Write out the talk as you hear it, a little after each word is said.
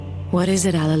What is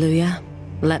it, Alleluia?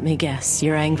 Let me guess,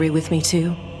 you're angry with me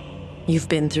too? You've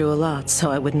been through a lot, so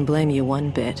I wouldn't blame you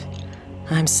one bit.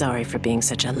 I'm sorry for being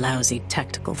such a lousy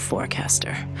tactical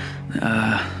forecaster.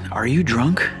 Are you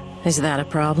drunk? Is that a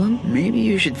problem? Maybe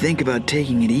you should think about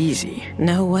taking it easy.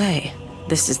 No way.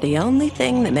 This is the only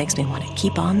thing that makes me want to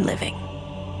keep on living.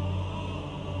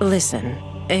 Listen,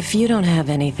 if you don't have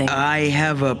anything... I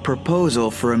have a proposal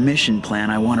for a mission plan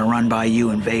I want to run by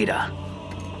you and Veda.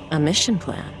 A mission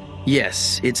plan?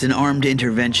 Yes, it's an armed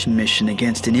intervention mission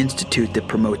against an institute that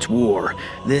promotes war.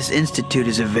 This institute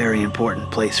is a very important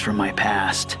place from my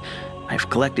past. I've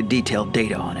collected detailed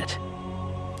data on it.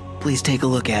 Please take a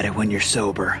look at it when you're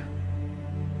sober.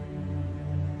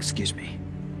 Excuse me.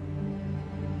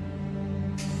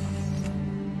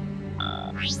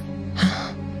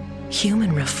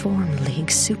 Human Reform League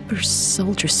Super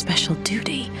Soldier Special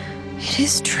Duty. It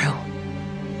is true.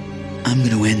 I'm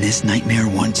gonna end this nightmare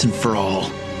once and for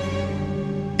all.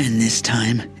 And this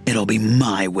time, it'll be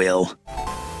my will.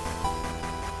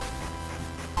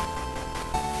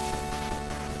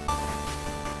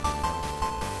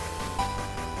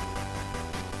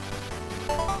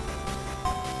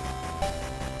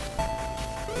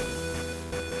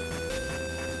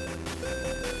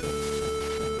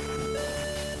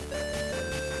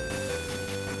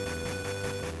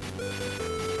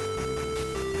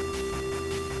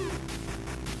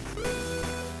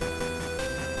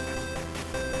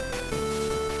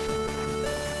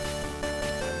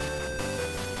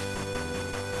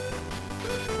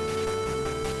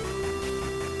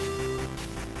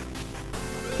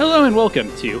 Hello and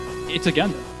welcome to It's a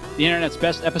Gundam, the internet's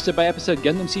best episode-by-episode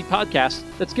Gundam Seed podcast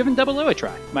that's given 00 a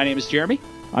try. My name is Jeremy.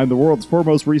 I'm the world's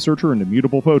foremost researcher in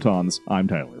immutable photons. I'm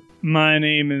Tyler. My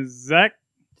name is Zach.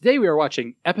 Today we are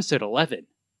watching episode 11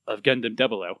 of Gundam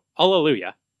 00,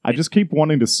 Hallelujah. I just keep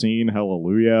wanting to sing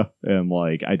Hallelujah, and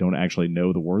I don't actually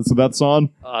know the words of that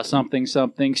song. Something,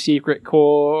 something, secret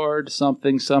chord,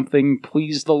 something, something,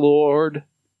 please the Lord.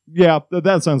 Yeah,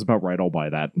 that sounds about right. I'll buy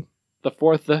that. The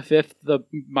fourth, the fifth, the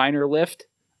minor lift.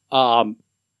 I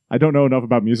don't know enough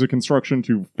about music instruction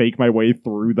to fake my way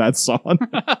through that song.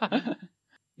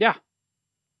 Yeah.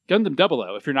 Gundam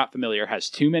 00, if you're not familiar, has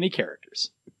too many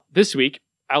characters. This week,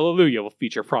 Alleluia will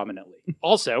feature prominently.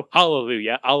 Also,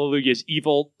 Alleluia's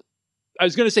evil, I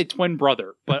was going to say twin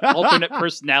brother, but alternate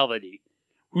personality,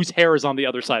 whose hair is on the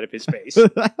other side of his face.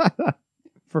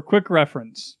 For quick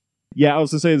reference. Yeah, I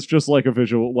was to say it's just like a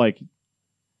visual,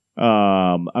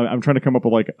 I'm trying to come up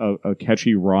with a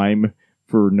catchy rhyme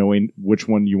for knowing which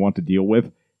one you want to deal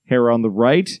with. Hair on the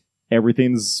right,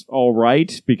 everything's all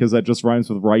right, because that just rhymes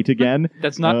with right again.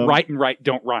 That's not right and right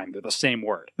don't rhyme. They're the same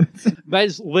word. That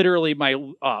is literally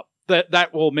my...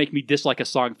 That will make me dislike a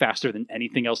song faster than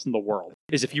anything else in the world,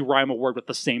 is if you rhyme a word with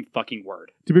the same fucking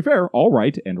word. To be fair, all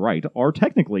right and right are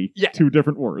technically two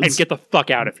different words. And get the fuck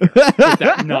out of here with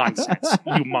that nonsense,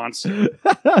 you monster.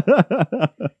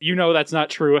 You know that's not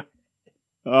true.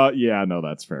 Yeah, no,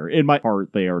 that's fair. In my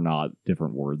heart, they are not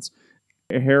different words.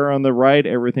 Hair on the right,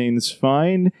 everything's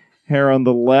fine. Hair on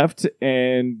the left,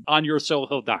 and... On your soul,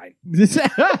 he'll die.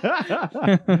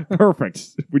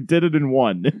 Perfect. We did it in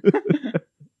one.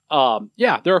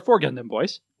 Yeah, there are 4 Gundam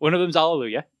boys. One of them's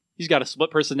Alleluia. He's got a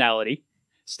split personality.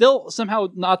 Still, somehow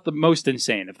not the most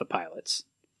insane of the pilots.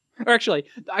 Or actually,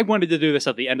 I wanted to do this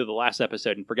at the end of the last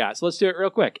episode and forgot, so let's do it real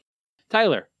quick.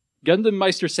 Tyler, Gundam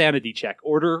Meister sanity check.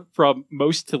 Order from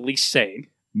most to least sane.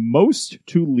 Most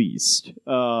to least.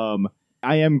 I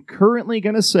am currently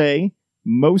going to say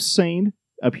most sane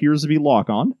appears to be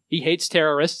Lock-On. He hates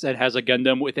terrorists and has a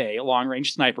Gundam with a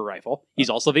long-range sniper rifle. He's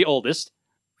also the oldest.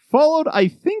 Followed, I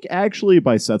think, actually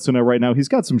by Setsuna right now. He's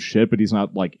got some shit, but he's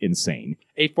not, insane.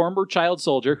 A former child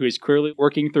soldier who is clearly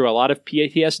working through a lot of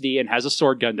PTSD and has a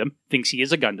sword Gundam, thinks he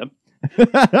is a Gundam.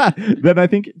 Then I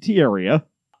think Tieria.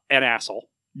 An asshole.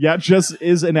 Yeah, just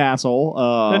is an asshole.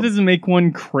 That doesn't make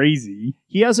one crazy.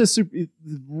 He has a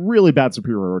really bad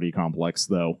superiority complex,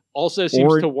 though. Also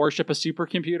seems to worship a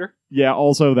supercomputer. Yeah,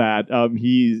 also that.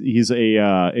 He's a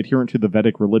adherent to the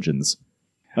Vedic religions.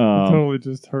 I totally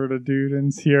just heard a dude in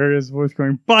Sierra's voice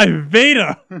going, "By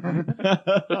Veda!"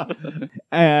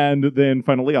 And then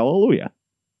finally, Alleluia.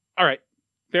 All right,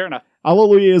 fair enough.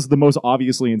 Alleluia is the most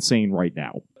obviously insane right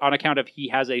now. On account of he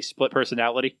has a split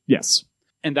personality? Yes.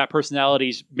 And that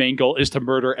personality's main goal is to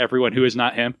murder everyone who is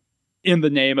not him in the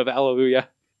name of Alleluia.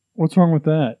 What's wrong with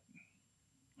that?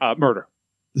 Murder.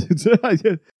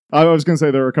 I was going to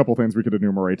say there are a couple things we could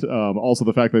enumerate. Also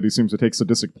the fact that he seems to take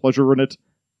sadistic pleasure in it.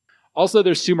 Also,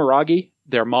 there's Sumeragi,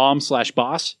 their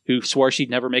mom/boss, who swore she'd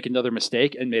never make another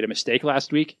mistake and made a mistake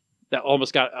last week that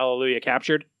almost got Alleluia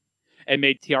captured. and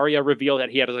made Tiaria reveal that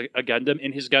he had a Gundam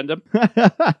in his Gundam.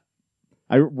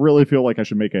 I really feel like I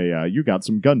should make a you got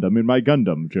some Gundam in my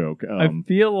Gundam joke. I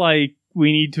feel like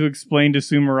we need to explain to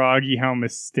Sumeragi how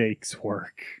mistakes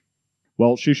work.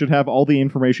 Well, she should have all the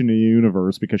information in the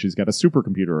universe because she's got a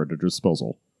supercomputer at her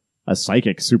disposal. A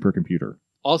psychic supercomputer.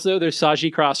 Also, there's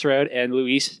Saji Crossroad and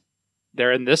Luis.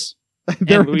 They're in this.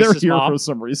 they're Luis's here mom. for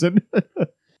some reason.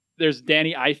 There's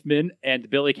Danny Eifman and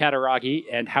Billy Kataragi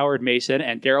and Howard Mason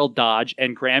and Daryl Dodge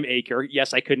and Graham Aker.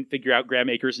 Yes, I couldn't figure out Graham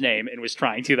Aker's name and was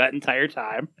trying to that entire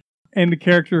time. And the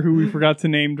character who we forgot to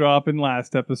name drop in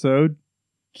last episode,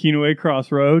 Kinue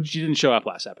Crossroads. She didn't show up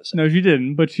last episode. No, she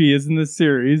didn't, but she is in this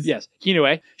series. Yes,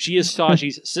 Kinue. She is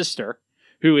Saji's sister,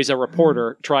 who is a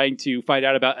reporter trying to find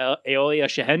out about Aeolia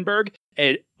Shehenberg,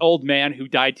 an old man who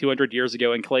died 200 years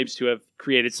ago and claims to have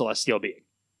created celestial being.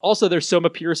 Also, there's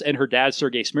Soma Pierce and her dad,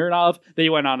 Sergei Smirnov. They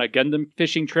went on a Gundam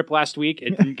fishing trip last week.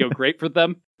 It didn't go great for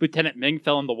them. Lieutenant Ming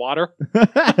fell in the water.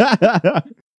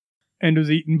 And was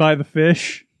eaten by the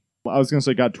fish. I was going to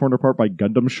say got torn apart by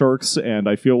Gundam sharks, and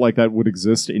I feel like that would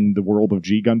exist in the world of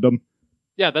G Gundam.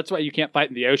 Yeah, that's why you can't fight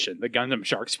in the ocean. The Gundam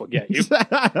sharks will get you.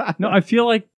 No, I feel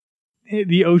like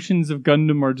the oceans of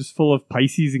Gundam are just full of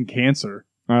Pisces and Cancer.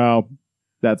 Oh,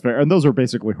 that's fair. And those are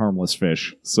basically harmless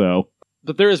fish, so...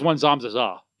 But there is one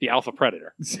Zamzaza, the alpha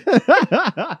predator.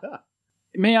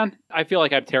 Man, I feel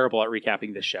like I'm terrible at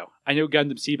recapping this show. I know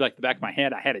Gundam Seed like the back of my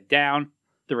hand. I had it down.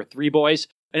 There were 3 boys.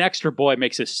 An extra boy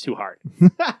makes this too hard.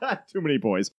 Too many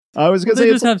boys. I was going to They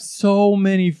say... just have so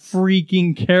many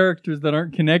freaking characters that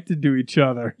aren't connected to each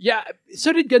other. Yeah,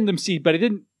 so did Gundam Seed, but I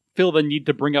didn't feel the need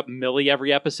to bring up Millie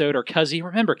every episode or Cuzzy.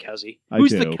 Remember Cuzzy? I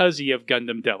Who's do. the Cuzzy of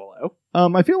Gundam 00?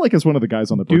 I feel like it's one of the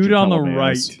guys on the Dude Butcher on the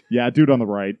Teleman's. right. Yeah, dude on the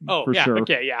right. Oh, for yeah, sure.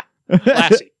 okay, yeah.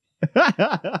 Lassie.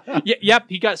 Yep,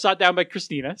 he got shot down by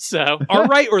Christina, so... Our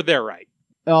right or their right?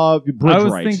 Bridge I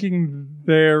was right. thinking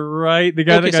they're right. The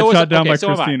guy that got so shot down by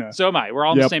so Christina. So am I. We're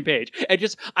all on the Yep. same page.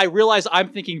 And I realize I'm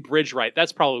thinking bridge right.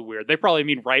 That's probably weird. They probably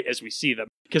mean right as we see them,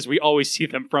 because we always see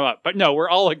them from up. But no, we're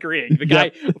all agreeing. The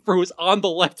guy who's on the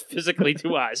left physically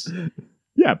to us.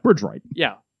 Yeah, bridge right.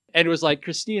 Yeah. And it was like,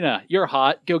 Christina, you're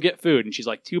hot. Go get food. And she's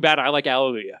like, too bad I like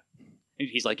Alleluia. And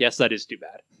he's like, yes, that is too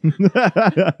bad.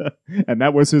 And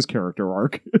that was his character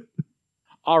arc.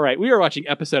 All right, we are watching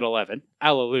episode 11,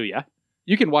 Alleluia.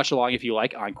 You can watch along if you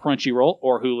like on Crunchyroll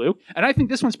or Hulu. And I think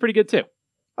this one's pretty good too.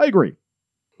 I agree.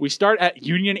 We start at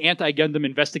Union Anti-Gundam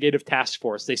Investigative Task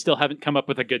Force. They still haven't come up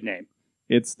with a good name.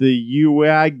 It's the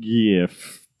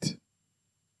UAGIFT.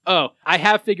 Oh, I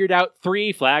have figured out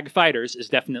 3 flag fighters is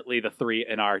definitely the 3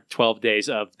 in our 12 days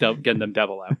of Gundam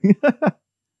 00.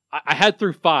 I had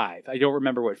through 5. I don't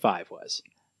remember what 5 was.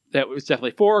 That was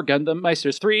definitely 4 Gundam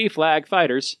Meisters, 3 flag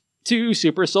fighters, 2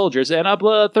 super soldiers, and a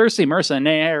bloodthirsty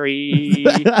mercenary.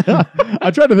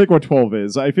 I'm trying to think what 12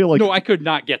 is. I feel like No, I could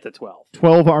not get to 12.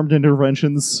 12 armed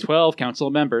interventions. 12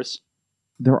 council members.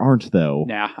 There aren't, though.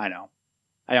 Nah, I know.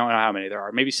 I don't know how many there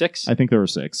are. Maybe 6? I think there are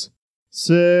 6.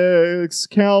 6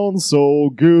 council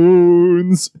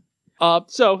goons.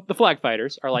 So the flag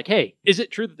fighters are like, hey, is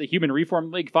it true that the Human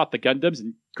Reform League fought the Gundams?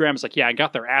 And Graham's like, yeah, and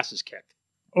got their asses kicked.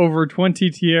 Over 20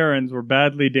 Tierans were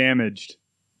badly damaged.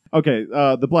 Okay,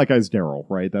 the black guy's Daryl,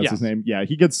 right? That's Yes. his name? Yeah,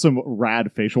 he gets some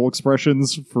rad facial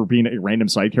expressions for being a random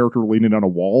side character leaning on a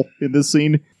wall in this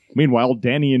scene. Meanwhile,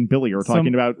 Danny and Billy are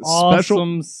talking Some about special,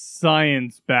 awesome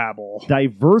science babble.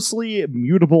 diversely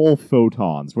mutable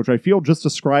photons, which I feel just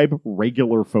describe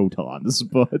regular photons,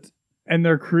 but... And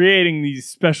they're creating these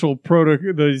special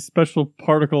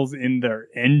particles in their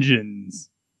engines.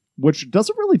 Which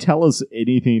doesn't really tell us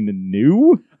anything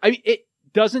new. I mean, it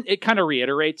doesn't, it kind of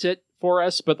reiterates it for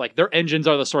us, but like their engines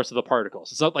are the source of the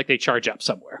particles. It's not like they charge up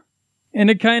somewhere. And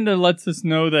it kind of lets us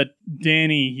know that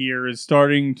Danny here is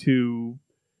starting to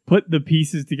put the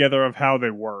pieces together of how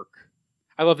they work.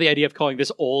 I love the idea of calling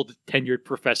this old tenured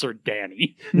professor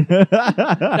Danny.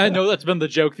 I know that's been the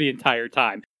joke the entire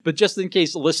time, but just in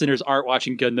case listeners aren't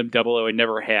watching Gundam 00 and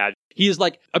never had, he is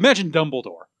like, imagine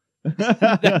Dumbledore.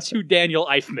 That's who Daniel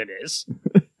Eifman is.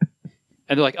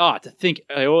 And they're like, to think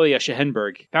Aeolia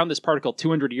Shehenberg found this particle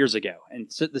 200 years ago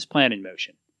and set this plan in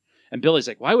motion. And Billy's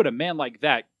like, why would a man like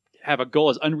that have a goal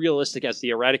as unrealistic as the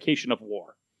eradication of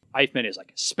war? Eifman is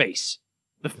like, space,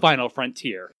 the final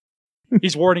frontier.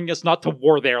 He's warning us not to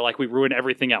war there like we ruin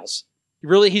everything else.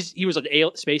 He was an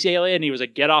space alien. He was a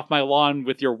get off my lawn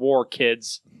with your war,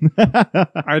 kids.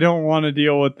 I don't want to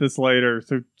deal with this later,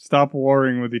 so stop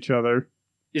warring with each other.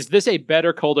 Is this a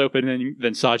better cold open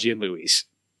than Saji and Luis?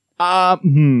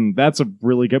 That's a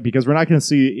really good, because we're not going to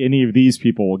see any of these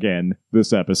people again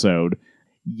this episode.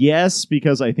 Yes,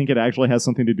 because I think it actually has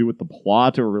something to do with the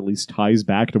plot, or at least ties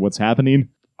back to what's happening.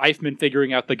 Eichmann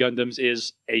figuring out the Gundams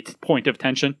is a point of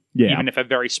tension, Yeah. even if a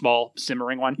very small,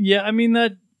 simmering one. Yeah, I mean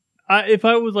if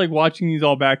I was like watching these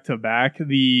all back to back,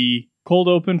 the cold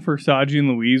open for Saji and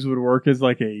Louise would work as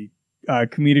like a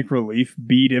comedic relief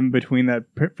beat in between that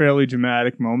fairly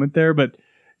dramatic moment there, but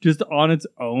just on its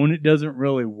own, it doesn't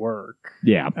really work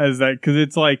Yeah. as that, because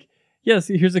it's like, yes,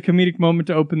 here's a comedic moment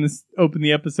to open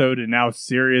the episode, and now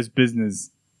serious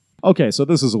business. Okay, so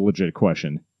this is a legit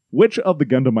question. Which of the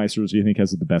Gundammeisters do you think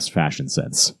has the best fashion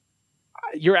sense?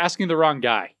 You're asking the wrong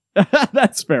guy.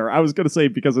 That's fair. I was going to say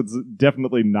because it's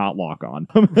definitely not Lock-On.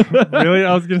 Really?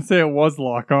 I was going to say it was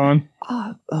Lock-On.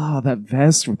 That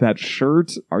vest with that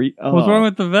shirt. Are you? What's wrong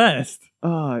with the vest?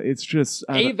 It's just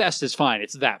A vest is fine.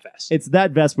 It's that vest. it's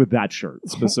that vest with that shirt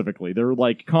specifically. They're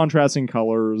like contrasting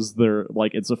colors. They're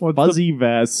like it's a What's fuzzy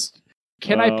vest.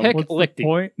 Can I pick What's the Lichty?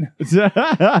 point?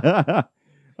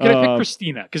 Can I pick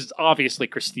Christina? Because it's obviously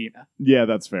Christina. Yeah,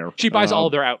 that's fair. She buys all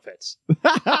of their outfits.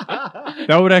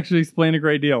 That would actually explain a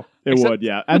great deal. It Except- would,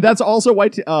 yeah, and that's also why.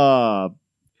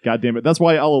 God damn it! That's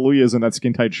why Alleluia is in that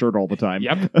skin tight shirt all the time.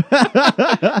 Yep.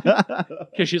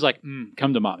 Because she's like,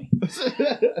 come to mommy.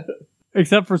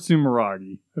 Except for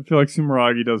Sumeragi. I feel like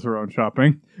Sumeragi does her own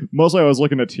shopping. Mostly, I was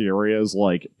looking at Tiaria's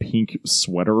like pink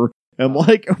sweater and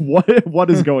like, what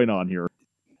is going on here?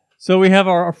 So we have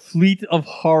our fleet of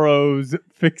Haros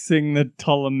fixing the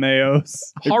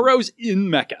Ptolemaeus. Haro's in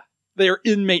Mecca. They are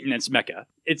in maintenance Mecca.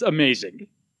 It's amazing.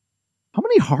 How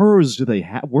many horrors do they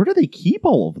have? Where do they keep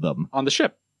all of them? On the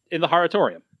ship, in the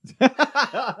Haratorium.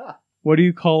 What do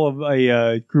you call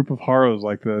a group of Haros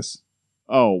like this?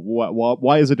 Oh,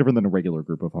 why is it different than a regular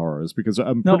group of horrors? Because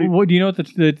I'm No, pretty... what do you know what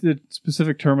the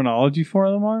specific terminology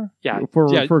for them are? Yeah. For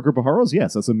yeah, a group of horrors,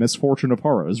 yes, that's a misfortune of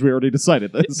horrors. We already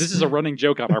decided this. this is a running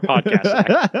joke on our podcast.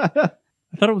 Zach.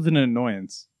 I thought it was an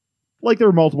annoyance. Like there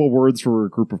are multiple words for a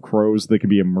group of crows. They could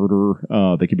be a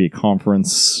murder. They could be a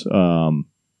conference.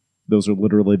 Those are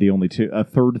literally the only two. A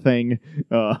third thing.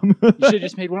 You should have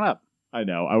just made one up. I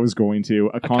know. I was going to.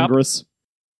 A cup? congress.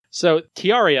 So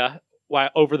Tiaria, while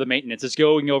over the maintenance, is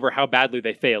going over how badly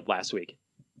they failed last week.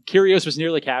 Kyrios was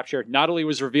nearly captured. Nautilus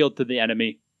was revealed to the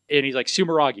enemy. And he's like,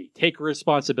 Sumeragi, take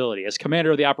responsibility. As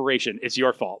commander of the operation, it's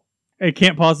your fault. It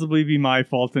can't possibly be my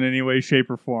fault in any way, shape,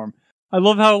 or form. I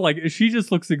love how, like, she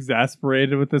just looks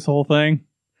exasperated with this whole thing.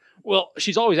 Well,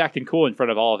 she's always acting cool in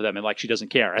front of all of them and like she doesn't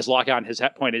care, as Lock-On has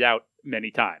pointed out many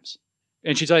times.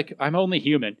 And she's like, I'm only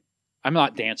human. I'm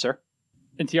not Dancer.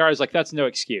 And Tiara's like, that's no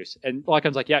excuse. And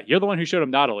Lock-On's like, yeah, you're the one who showed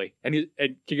him Nautilus. And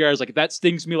Tiara's like, that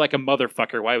stings me like a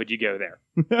motherfucker. Why would you go there?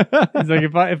 He's like,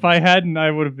 if I hadn't,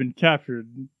 I would have been captured.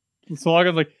 So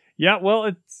Logan's like, yeah, well,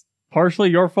 it's partially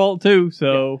your fault too.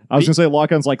 So I was going to say,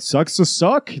 Lock-On's like, sucks to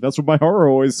suck. That's what my horror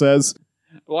always says.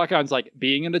 Lock-On's like,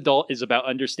 being an adult is about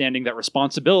understanding that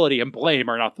responsibility and blame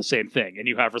are not the same thing, and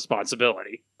you have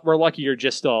responsibility. We're lucky you're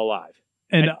just still alive.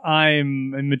 And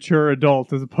I'm a mature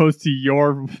adult as opposed to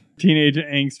your teenage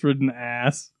angst-ridden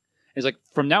ass. He's like,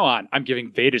 from now on, I'm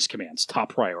giving Veda's commands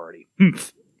top priority.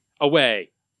 Humph.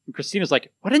 Away. And Christina's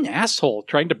like, what an asshole,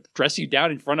 trying to dress you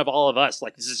down in front of all of us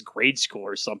like this is grade school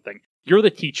or something. You're the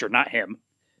teacher, not him.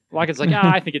 Lockett's like,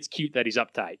 I think it's cute that he's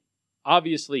uptight.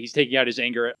 Obviously, he's taking out his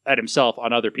anger at himself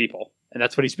on other people, and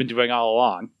that's what he's been doing all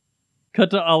along. Cut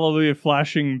to Alleluia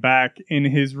flashing back in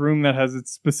his room that has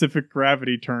its specific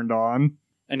gravity turned on.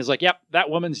 And he's like, yep, that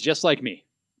woman's just like me.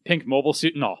 Pink mobile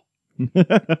suit and all.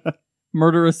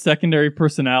 Murderous secondary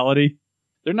personality.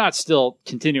 They're not still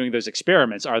continuing those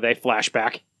experiments, are they?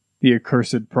 Flashback. The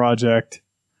accursed project.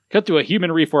 Cut to a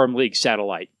Human Reform League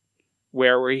satellite,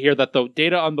 where we hear that the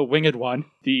data on the Winged One,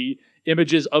 the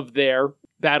images of their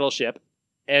battleship,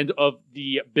 and of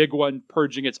the big one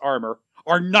purging its armor,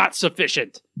 are not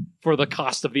sufficient for the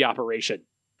cost of the operation.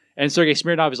 And Sergei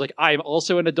Smirnov is like, I am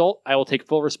also an adult. I will take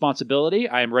full responsibility.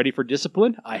 I am ready for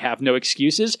discipline. I have no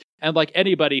excuses. And like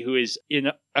anybody who is in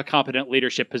a competent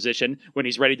leadership position, when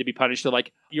he's ready to be punished, they're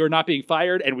like, you're not being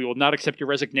fired and we will not accept your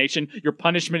resignation. Your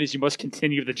punishment is you must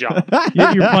continue the job.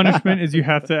 Your punishment is you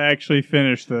have to actually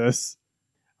finish this.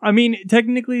 I mean,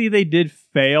 technically they did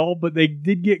fail, but they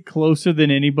did get closer than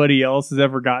anybody else has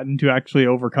ever gotten to actually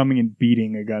overcoming and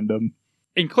beating a Gundam.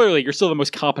 And clearly, you're still the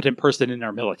most competent person in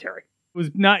our military. It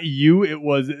was not you, it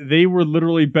was they were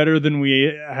literally better than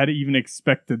we had even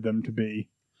expected them to be.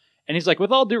 And he's like,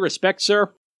 with all due respect,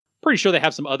 sir, pretty sure they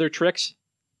have some other tricks,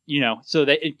 so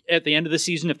that at the end of the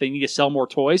season, if they need to sell more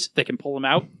toys, they can pull them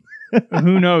out.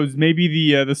 Who knows? Maybe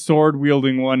the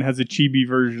sword-wielding one has a chibi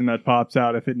version that pops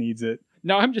out if it needs it.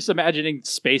 No, I'm just imagining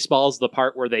Spaceballs, the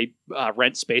part where they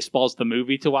rent Spaceballs, the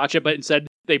movie, to watch it, but instead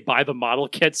they buy the model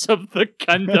kits of the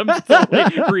Gundams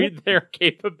to read their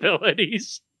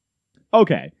capabilities.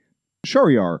 Okay.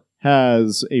 Shariar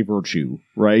has a virtue,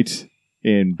 right?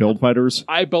 In build fighters?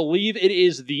 I believe it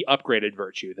is the upgraded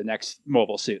virtue, the next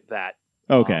mobile suit that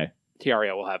Okay.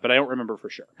 Tiario will have, but I don't remember for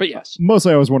sure. But yes,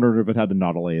 Mostly I was wondering if it had the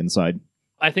Nautilus inside.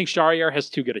 I think Shariar has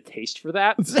too good a taste for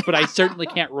that, but I certainly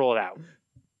can't rule it out.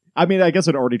 I mean, I guess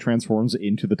it already transforms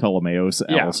into the Ptolemaeus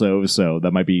Yeah. also, so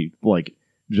that might be, like,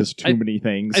 just too many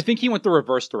things. I think he went the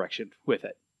reverse direction with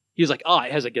it. He was like,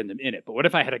 it has a Gundam in it, but what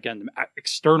if I had a Gundam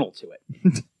external to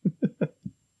it?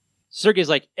 Sergei's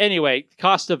like, anyway,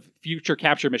 cost of future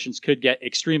capture missions could get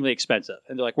extremely expensive.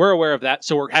 And they're like, we're aware of that,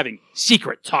 so we're having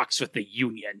secret talks with the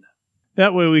Union.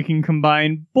 That way we can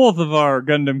combine both of our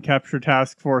Gundam capture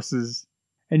task forces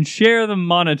and share the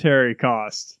monetary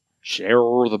cost. Share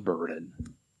the burden.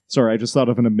 Sorry, I just thought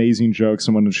of an amazing joke.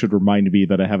 Someone should remind me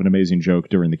that I have an amazing joke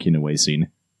during the Kinue scene.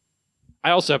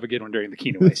 I also have a good one during the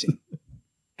Kinue scene.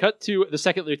 Cut to the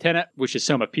second lieutenant, which is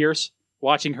Soma Pierce,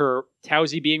 watching her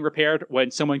Tauzi being repaired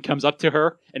when someone comes up to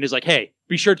her and is like, hey,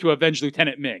 be sure to avenge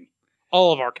Lieutenant Ming.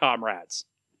 All of our comrades.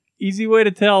 Easy way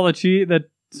to tell that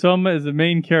Soma is the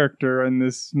main character in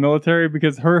this military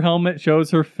because her helmet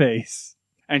shows her face.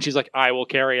 And she's like, I will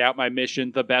carry out my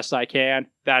mission the best I can.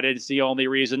 That is the only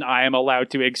reason I am allowed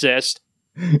to exist.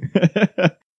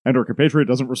 And our compatriot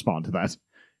doesn't respond to that.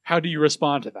 How do you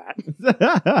respond to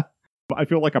that? I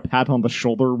feel like a pat on the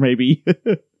shoulder, maybe.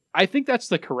 I think that's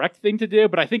the correct thing to do,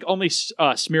 but I think only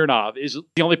Smirnov is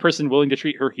the only person willing to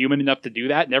treat her human enough to do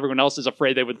that, and everyone else is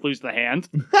afraid they would lose the hand.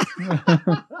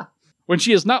 When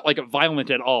she is not, like, violent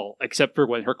at all, except for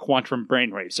when her quantum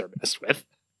brainwaves are messed with.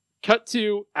 Cut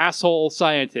to asshole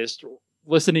scientist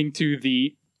listening to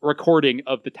the recording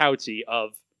of the Tauzi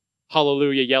of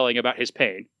Hallelujah yelling about his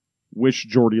pain. Wish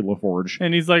Geordie LaForge.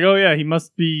 And he's like, oh yeah, he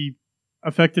must be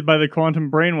affected by the quantum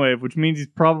brainwave, which means he's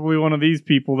probably one of these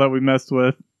people that we messed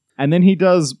with. And then he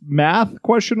does math,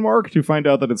 to find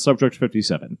out that it's subject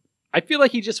 57. I feel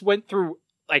like he just went through,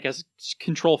 like, a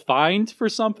control find for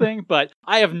something, but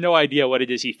I have no idea what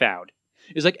it is he found.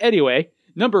 It's like, anyway,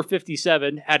 number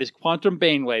 57 had his quantum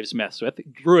brainwaves messed with,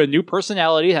 grew a new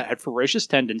personality that had ferocious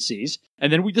tendencies,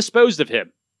 and then we disposed of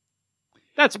him.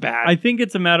 That's bad. I think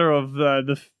it's a matter of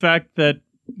the fact that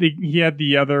he had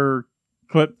the other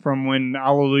clip from when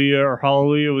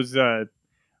Hallelujah was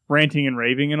ranting and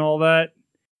raving and all that.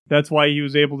 That's why he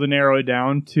was able to narrow it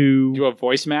down to Do a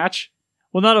voice match?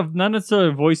 Well, not necessarily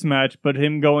a voice match, but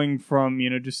him going from,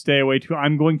 just stay away to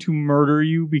I'm going to murder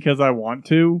you because I want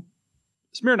to.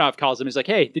 Smirnov calls him. He's like,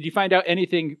 hey, did you find out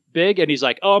anything big? And he's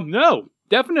like, no,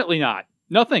 definitely not.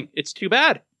 Nothing. It's too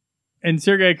bad. And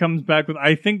Sergei comes back with,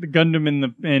 I think the Gundam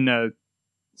and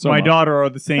Soma. my daughter are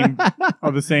the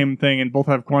same thing and both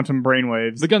have quantum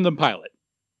brainwaves. The Gundam pilot.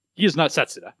 He is not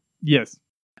Setsuda. Yes.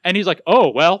 And he's like, oh,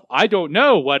 well, I don't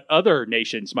know what other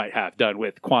nations might have done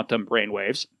with quantum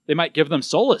brainwaves. They might give them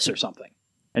solace or something.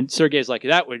 And Sergei's like,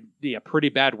 that would be a pretty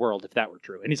bad world if that were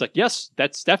true. And he's like, yes,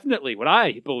 that's definitely what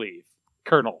I believe,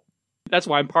 Colonel. That's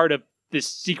why I'm part of this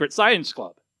secret science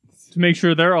club. To make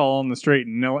sure they're all on the straight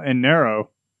and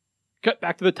narrow. Cut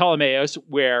back to the Ptolemaeus,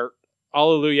 where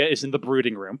Alleluia is in the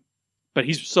brooding room. But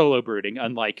he's solo brooding,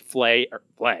 unlike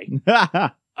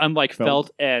unlike Felt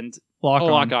and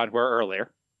Lock-On were earlier.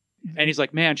 And he's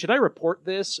like, man, should I report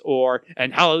this?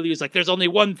 And Hallelujah's like, there's only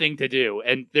one thing to do.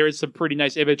 And there is some pretty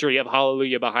nice imagery of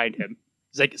Hallelujah behind him.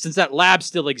 He's like, since that lab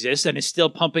still exists and is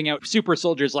still pumping out super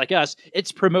soldiers like us,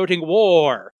 it's promoting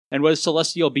war. And what does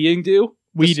Celestial Being do?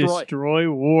 We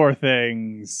destroy war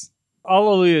things.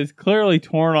 Hallelujah is clearly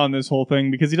torn on this whole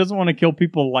thing because he doesn't want to kill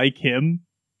people like him.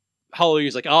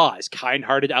 Hallelujah's like, is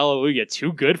kind-hearted Alleluia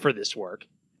too good for this work?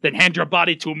 Then hand your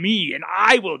body to me and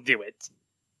I will do it.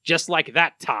 Just like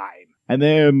that time. And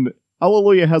then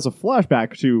Alleluia has a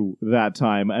flashback to that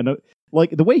time. And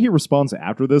the way he responds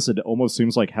after this, it almost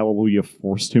seems like Hallelujah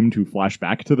forced him to flash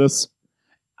back to this.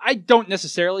 I don't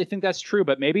necessarily think that's true,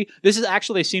 but maybe. This is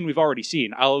actually a scene we've already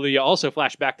seen. Alleluia also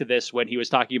flashed back to this when he was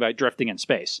talking about drifting in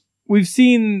space. We've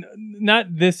seen, not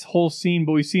this whole scene,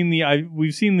 but we've seen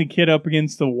the kid up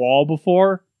against the wall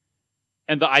before.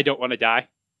 And the I don't want to die.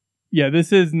 Yeah,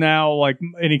 this is now like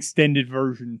an extended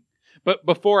version. But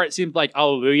before, it seemed like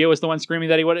Alleluia was the one screaming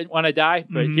that he wouldn't want to die.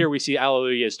 But here we see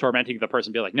Alleluia is tormenting the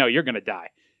person, be like, no, you're going to die.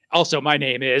 Also, my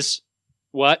name is...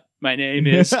 What? My name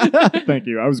is... Thank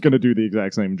you. I was going to do the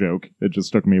exact same joke. It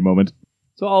just took me a moment.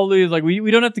 So Alleluia is like,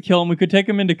 we don't have to kill him. We could take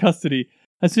him into custody.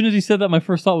 As soon as he said that, my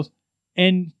first thought was,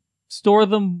 and store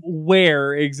them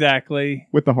where exactly?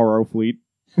 With the Haro fleet.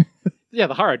 Yeah,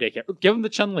 the Haro daycare. Give him the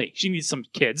Chun-Li. She needs some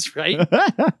kids, right?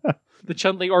 The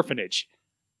Chun-Li orphanage.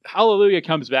 Hallelujah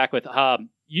comes back with,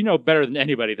 you know better than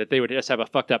anybody that they would just have a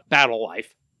fucked up battle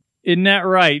life. Isn't that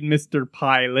right, Mr.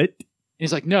 Pilot?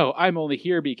 he's like, no, I'm only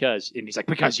here because... And he's like,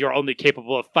 because you're only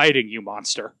capable of fighting, you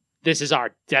monster. This is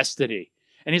our destiny.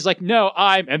 And he's like, no,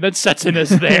 I'm... And then Setsuna is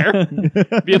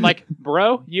there, being like,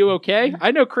 bro, you okay?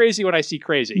 I know crazy when I see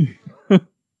crazy.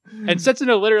 And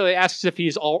Setsuna literally asks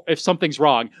if something's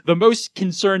wrong. The most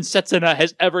concern Setsuna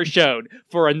has ever shown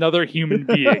for another human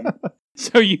being.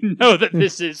 So you know that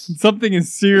this is... Something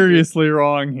is seriously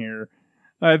wrong here.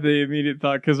 I had the immediate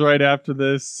thought, because right after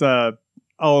this,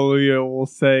 Alleluia will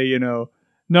say, no,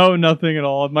 nothing at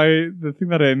all. The thing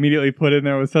that I immediately put in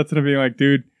there was Setsuna being like,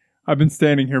 dude, I've been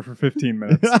standing here for 15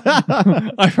 minutes.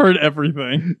 I've heard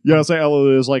everything. Yeah, so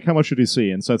Alleluia is like, how much did he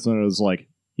see? And Setsuna is like,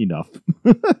 enough.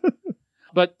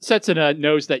 But Setsuna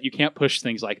knows that you can't push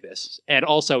things like this. And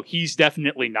also, he's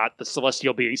definitely not the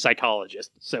celestial being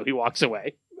psychologist, so he walks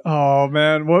away. Oh,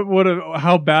 man.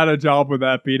 How bad a job would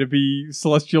that be, to be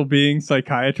celestial being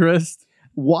psychiatrist?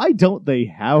 Why don't they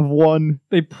have one?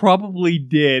 They probably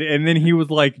did. And then he was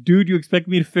like, dude, you expect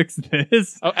me to fix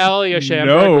this? Oh, Alia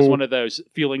Shamrock was one of those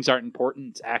feelings aren't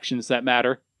important, actions that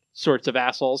matter sorts of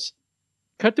assholes.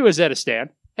 Cut to Azetistan.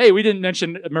 Hey, we didn't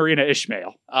mention Marina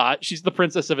Ishmael. She's the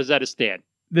princess of Azetistan.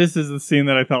 This is the scene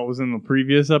that I thought was in the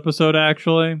previous episode,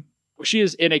 actually. She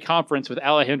is in a conference with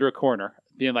Alejandro Corner,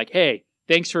 being like, hey,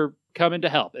 thanks for coming to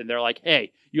help. And they're like,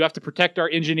 hey, you have to protect our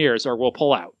engineers or we'll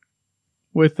pull out.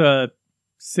 With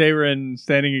Saren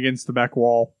standing against the back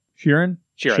wall. Sheeran?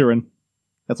 Sheeran.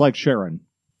 That's like Sharon.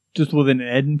 Just with an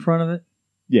Ed in front of it?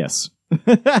 Yes.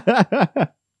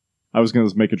 I was going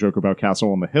to make a joke about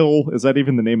Castle on the Hill. Is that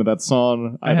even the name of that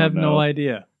song? I have no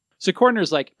idea. So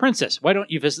Corner's like, Princess, why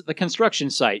don't you visit the construction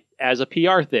site as a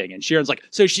PR thing? And Sheeran's like,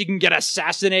 so she can get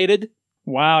assassinated?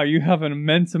 Wow, you have an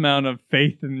immense amount of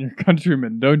faith in your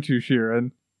countrymen, don't you,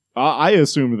 Sheeran? I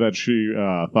assumed that she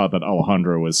thought that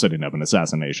Alejandro was setting up an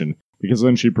assassination, because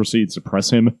then she proceeds to press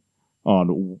him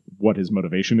on what his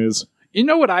motivation is. You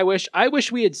know what I wish? I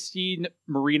wish we had seen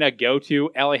Marina go to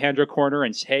Alejandro Corner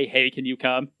and say, hey, can you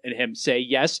come? And him say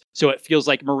yes. So it feels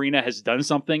like Marina has done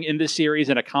something in this series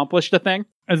and accomplished a thing.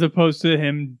 As opposed to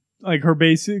him, like her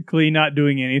basically not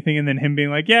doing anything and then him being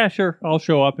like, yeah, sure, I'll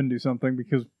show up and do something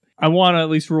because I want to at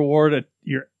least reward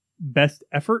your best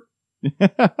effort.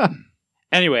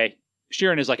 Anyway,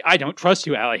 Sheeran is like, I don't trust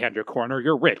you, Alejandro Corner.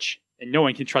 You're rich and no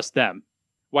one can trust them.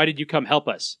 Why did you come help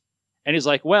us? And he's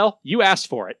like, well, you asked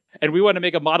for it, and we want to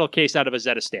make a model case out of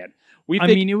Azetistan. I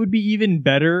mean, it would be even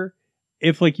better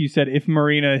if, like you said, if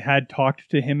Marina had talked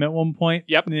to him at one point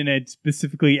and had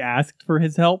specifically asked for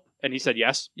his help. And he said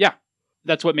yes. Yeah,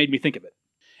 that's what made me think of it.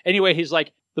 Anyway, he's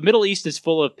like, the Middle East is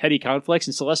full of petty conflicts,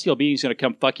 and celestial beings going to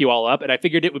come fuck you all up, and I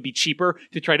figured it would be cheaper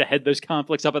to try to head those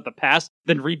conflicts up at the pass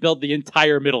than rebuild the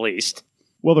entire Middle East.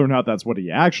 Whether or not that's what he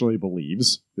actually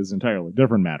believes is an entirely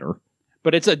different matter.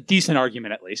 But it's a decent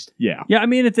argument, at least. Yeah. Yeah, I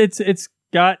mean, it's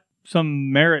got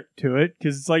some merit to it,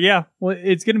 because it's like, yeah, well,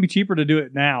 it's going to be cheaper to do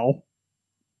it now.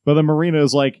 But then Marina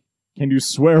is like, can you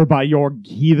swear by your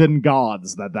heathen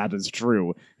gods that is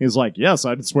true? He's like, yes,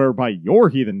 I'd swear by your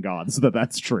heathen gods that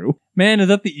that's true. Man, is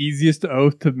that the easiest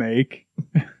oath to make?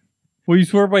 Will you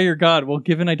swear by your god? Well,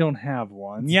 given I don't have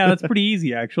one. Yeah, that's pretty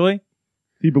easy, actually.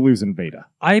 He believes in Veda.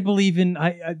 I believe in...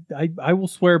 I will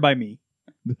swear by me.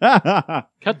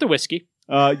 Cut the whiskey.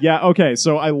 Yeah, okay,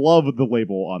 so I love the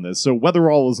label on this. So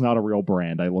Weatherall is not a real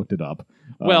brand. I looked it up.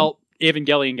 Well,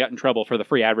 Evangelion got in trouble for the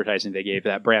free advertising they gave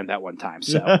that brand that one time,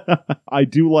 so... I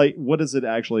do like... What does it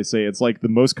actually say? It's like the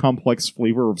most complex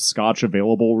flavor of scotch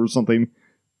available or something.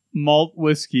 Malt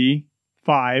whiskey,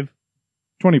 5.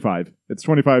 25. It's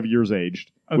 25 years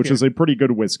aged, which is a pretty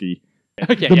good whiskey.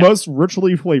 Okay, the most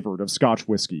richly flavored of scotch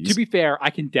whiskeys. To be fair, I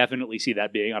can definitely see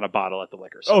that being on a bottle at the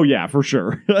liquor store. Oh, yeah, for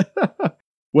sure.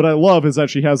 What I love is that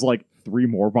she has like 3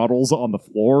 more bottles on the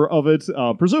floor of it,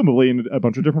 presumably in a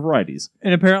bunch of different varieties.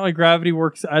 And apparently gravity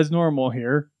works as normal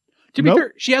here. To be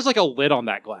fair, she has like a lid on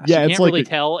that glass. Yeah, you can't really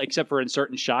tell except for in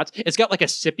certain shots. It's got like a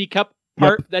sippy cup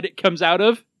part that it comes out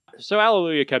of. So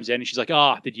Alleluia comes in and she's like,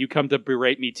 oh, did you come to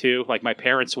berate me too? Like my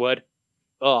parents would?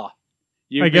 Oh.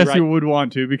 I guess you would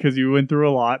want to because you went through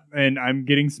a lot and I'm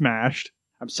getting smashed.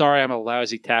 I'm sorry I'm a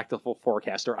lousy tactical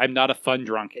forecaster. I'm not a fun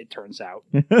drunk, it turns out.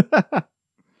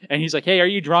 And he's like, hey, are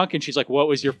you drunk? And she's like, what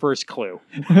was your first clue?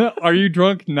 Are you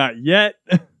drunk? Not yet.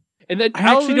 And then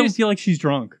I actually don't feel like she's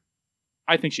drunk.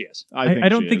 I think she is. I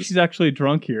don't think she's actually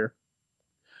drunk here.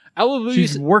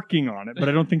 She's working on it, but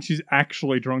I don't think she's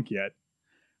actually drunk yet.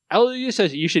 Alleluia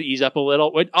says you should ease up a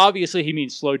little. When obviously he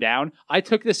means slow down. I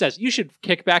took this as you should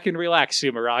kick back and relax,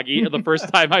 Sumeragi. The first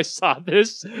time I saw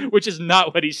this, which is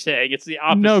not what he's saying. It's the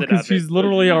opposite. No, because she's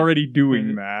literally already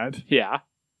doing that. Yeah.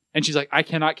 And she's like, I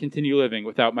cannot continue living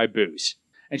without my booze.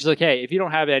 And she's like, hey, if you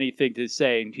don't have anything to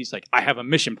say, and he's like, I have a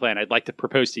mission plan I'd like to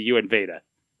propose to you and Veda.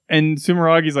 And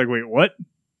Sumeragi's like, wait, what?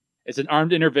 It's an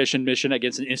armed intervention mission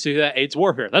against an institute that aids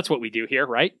warfare. That's what we do here,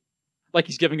 right? Like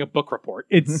he's giving a book report.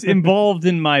 It's involved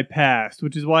in my past,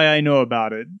 which is why I know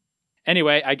about it.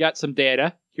 Anyway, I got some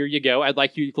data. Here you go. I'd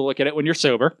like you to look at it when you're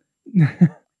sober.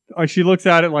 She looks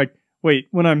at it like, wait,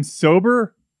 when I'm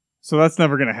sober? So that's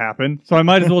never going to happen. So I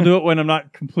might as well do it when I'm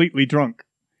not completely drunk.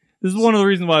 This is one of the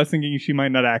reasons why I was thinking she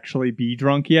might not actually be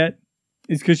drunk yet.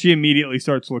 Is because she immediately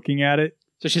starts looking at it.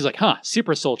 So she's like,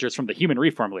 super soldiers from the Human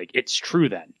Reform League. It's true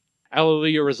then.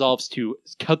 Alleluia resolves to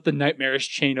cut the nightmarish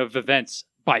chain of events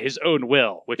by his own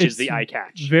will, which is the eye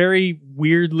catch. Very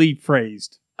weirdly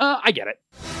phrased. I get it.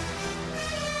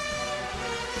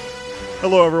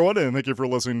 Hello, everyone, and thank you for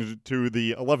listening to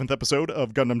the 11th episode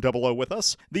of Gundam 00 with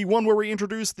us, the one where we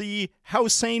introduce the How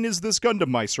Sane Is This Gundam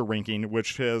Meister ranking,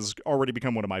 which has already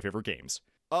become one of my favorite games.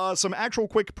 Some actual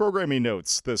quick programming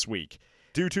notes this week.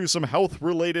 Due to some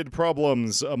health-related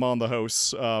problems among the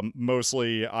hosts,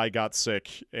 mostly I got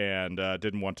sick and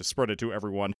didn't want to spread it to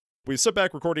everyone. We set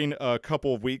back recording a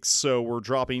couple of weeks, so we're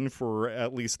dropping for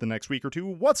at least the next week or two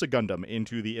What's a Gundam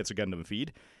into the It's a Gundam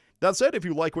feed. That said, if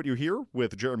you like what you hear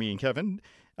with Jeremy and Kevin,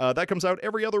 that comes out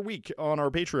every other week on our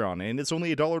Patreon, and it's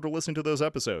only $1 to listen to those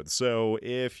episodes. So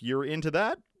if you're into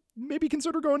that, maybe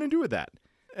consider going and doing that.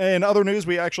 In other news,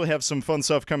 we actually have some fun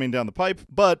stuff coming down the pipe,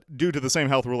 but due to the same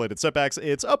health-related setbacks,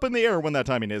 it's up in the air when that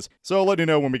timing is. So I'll let you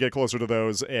know when we get closer to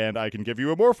those, and I can give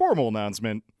you a more formal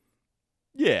announcement.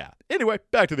 Yeah. Anyway,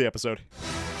 back to the episode.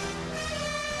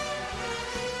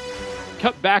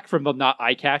 Cut back from the not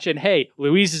eye catch, and hey,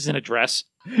 Louise is in a dress.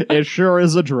 It sure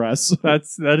is a dress. That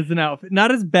is an outfit.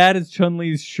 Not as bad as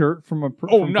Chun-Li's shirt from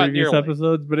from not previous nearly.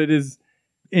 episodes, but it is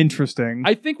interesting.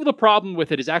 I think the problem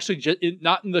with it is actually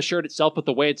not in the shirt itself, but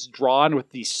the way it's drawn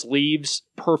with the sleeves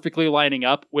perfectly lining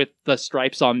up with the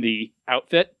stripes on the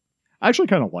outfit. I actually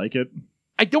kind of like it.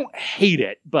 I don't hate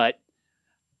it, but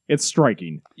It's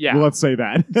striking. yeah. Let's say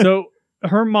that. So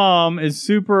her mom is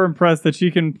super impressed that she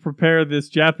can prepare this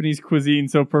Japanese cuisine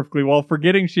so perfectly while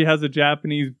forgetting she has a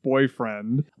Japanese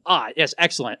boyfriend. Yes,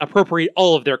 excellent. Appropriate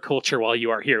all of their culture while you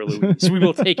are here, Louise. We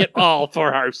will take it all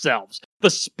for ourselves.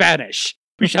 The Spanish.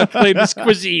 We shall claim this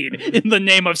cuisine in the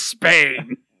name of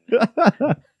Spain.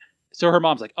 So her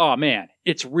mom's like, oh man,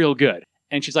 it's real good.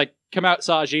 And she's like, come out,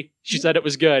 Saji. She said it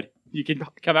was good. You can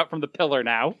come out from the pillar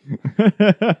now.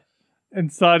 And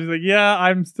Saji's like, yeah,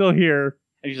 I'm still here.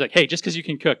 And she's like, hey, just because you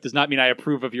can cook does not mean I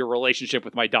approve of your relationship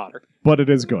with my daughter. But it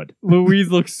is good. Louise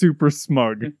looks super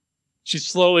smug. She's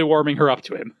slowly warming her up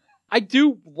to him. I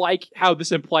do like how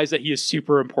this implies that he is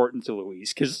super important to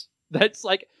Louise, because that's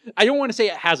like, I don't want to say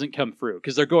it hasn't come through,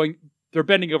 because they're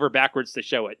bending over backwards to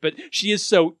show it, but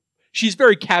she's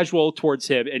very casual towards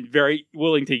him and very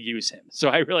willing to use him. So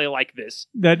I really like this.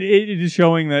 That it is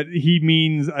showing that he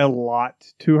means a lot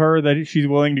to her, that she's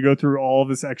willing to go through all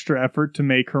this extra effort to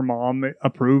make her mom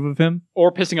approve of him.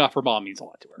 Or pissing off her mom means a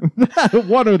lot to her.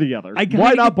 One or the other. I kinda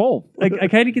Why get- not both? I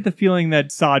kind of get the feeling that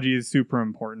Saji is super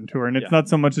important to her, and it's Yeah. not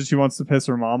so much that she wants to piss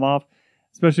her mom off,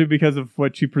 especially because of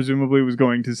what she presumably was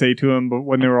going to say to him but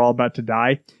when they were all about to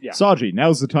die. Yeah. Saji,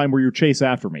 now's the time where you chase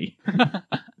after me.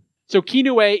 So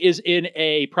Kinue is in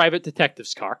a private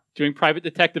detective's car, doing private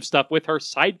detective stuff with her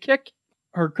sidekick.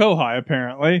 Her Kohai,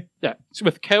 apparently. Yeah, it's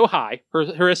with Kohai,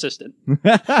 her assistant,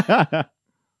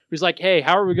 who's like, hey,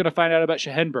 how are we going to find out about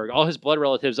Shehenberg? All his blood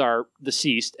relatives are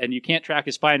deceased, and you can't track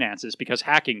his finances because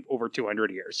hacking over 200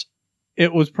 years.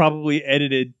 It was probably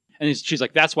edited. And she's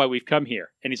like, that's why we've come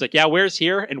here. And he's like, yeah, where's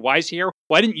here? And why's here?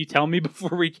 Why didn't you tell me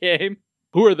before we came?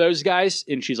 Who are those guys?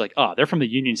 And she's like, they're from the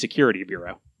Union Security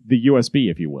Bureau. The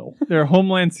USB, if you will. Their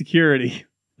Homeland Security.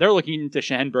 They're looking into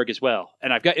Shehenberg as well.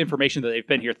 And I've got information that they've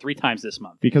been here 3 times this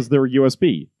month. Because they're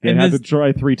USB. They And had this- to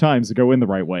try 3 times to go in the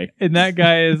right way. And that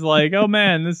guy is like, oh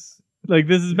man, this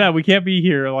is bad. We can't be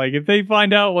here. Like, if they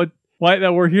find out why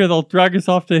that we're here, they'll drag us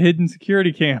off to hidden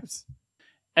security camps.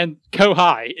 And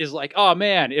Kohai is like, oh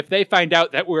man, if they find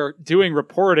out that we're doing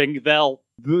reporting, they'll...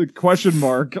 The question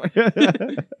mark.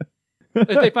 If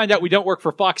they find out we don't work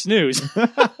for Fox News.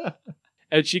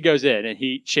 And she goes in, and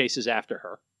he chases after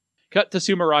her. Cut to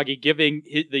Sumeragi giving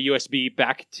the USB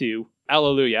back to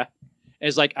Alleluia. And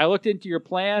is like, I looked into your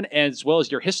plan as well as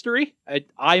your history.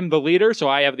 I'm the leader, so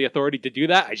I have the authority to do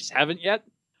that. I just haven't yet.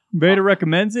 Beta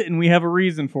recommends it, and we have a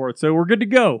reason for it, so we're good to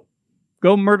go.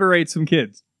 Go murderate some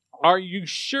kids. Are you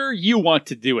sure you want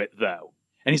to do it, though?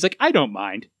 And he's like, I don't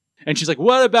mind. And she's like,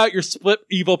 what about your split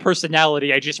evil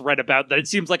personality I just read about that it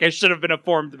seems like I should have been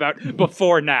informed about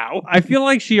before now? I feel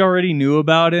like she already knew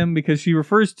about him because she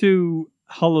refers to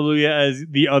Hallelujah as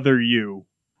the other you.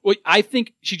 Well, I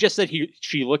think she just said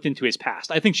she looked into his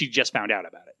past. I think she just found out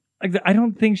about it. Like, I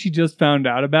don't think she just found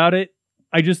out about it.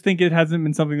 I just think it hasn't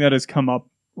been something that has come up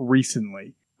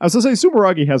recently. I was going to say,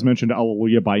 Sumeragi has mentioned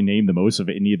Alleluia by name the most of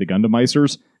any of the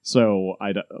Gundammeisters, so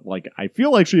I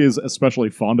feel like she is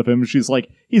especially fond of him. She's like,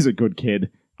 he's a good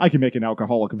kid. I can make an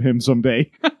alcoholic of him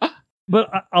someday. But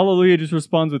Alleluia just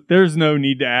responds with, there's no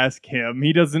need to ask him.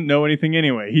 He doesn't know anything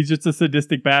anyway. He's just a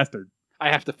sadistic bastard. I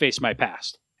have to face my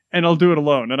past. And I'll do it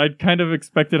alone. And I kind of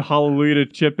expected Hallelujah to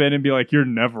chip in and be like, you're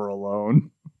never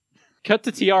alone. Cut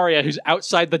to Tiaria, who's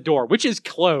outside the door, which is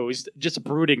closed, just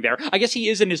brooding there. I guess he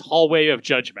is in his hallway of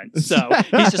judgment, so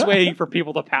he's just waiting for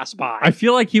people to pass by. I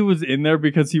feel like he was in there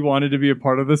because he wanted to be a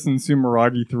part of this, and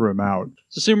Sumeragi threw him out.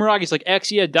 So Sumeragi's like,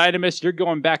 Exia, Dynamis, you're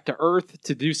going back to Earth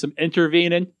to do some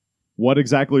intervening. What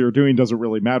exactly you're doing doesn't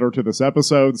really matter to this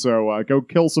episode, so go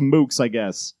kill some mooks, I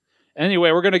guess.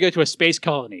 Anyway, we're going to go to a space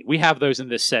colony. We have those in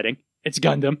this setting. It's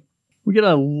Gundam. We get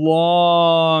a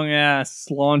long-ass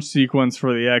launch sequence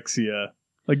for the Exia.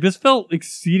 Like, this felt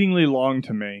exceedingly long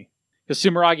to me. Because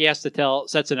Sumeragi has to tell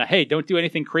Setsuna, hey, don't do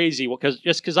anything crazy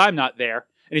just because I'm not there.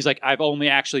 And he's like, I've only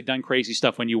actually done crazy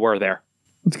stuff when you were there.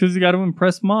 It's because you got to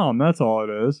impress Mom. That's all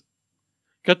it is.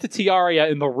 Cut to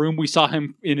Tiaria in the room we saw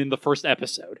him in the first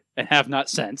episode, and have not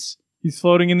since. He's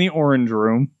floating in the orange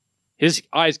room. His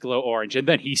eyes glow orange, and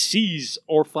then he sees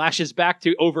or flashes back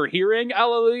to overhearing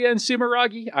Alleluia and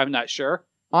Sumeragi. I'm not sure.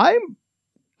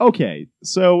 Okay,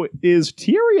 so is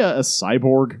Tiaria a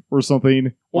cyborg or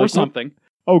something? Or something.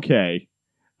 Okay.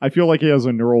 I feel like he has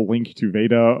a neural link to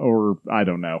Veda, or I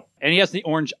don't know. And he has the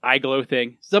orange eye glow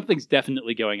thing. Something's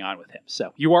definitely going on with him,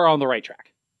 so you are on the right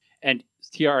track. And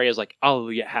Tiaria is like,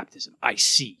 Alleluia Haptism. I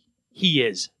see. He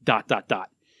is... ...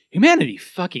 Humanity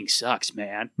fucking sucks,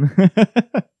 man.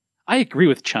 I agree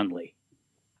with Chun-Li.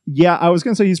 Yeah, I was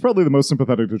going to say he's probably the most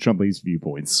sympathetic to Chun-Li's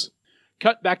viewpoints.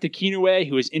 Cut back to Kinue,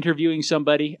 who is interviewing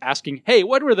somebody, asking, hey,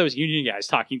 what were those union guys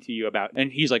talking to you about?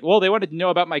 And he's like, well, they wanted to know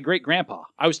about my great-grandpa.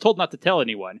 I was told not to tell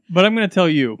anyone. But I'm going to tell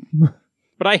you.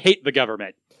 But I hate the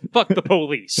government. Fuck the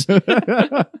police.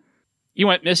 He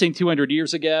went missing 200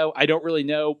 years ago. I don't really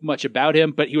know much about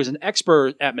him, but he was an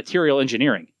expert at material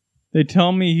engineering. They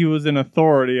tell me he was an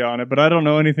authority on it, but I don't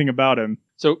know anything about him.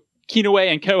 So Kinue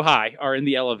and Kohai are in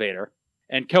the elevator,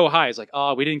 and Kohai is like,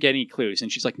 oh, we didn't get any clues. And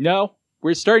she's like, no,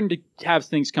 we're starting to have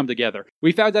things come together.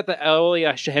 We found out that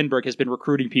Elia Schehenberg has been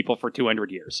recruiting people for 200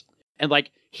 years. And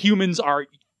like, humans are,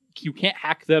 you can't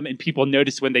hack them, and people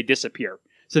notice when they disappear.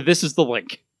 So this is the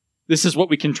link. This is what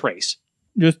we can trace.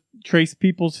 Just trace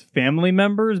people's family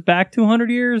members back 200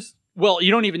 years? Well,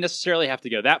 you don't even necessarily have to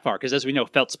go that far, because as we know,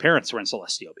 Felt's parents were in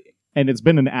Celestial Being. And it's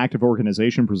been an active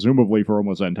organization, presumably, for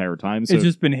almost the entire time. So It's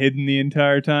just been hidden the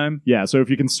entire time? yeah, so if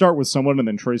you can start with someone and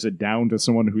then trace it down to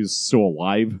someone who's still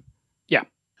alive. Yeah.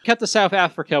 Cut to South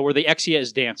Africa, where the Exia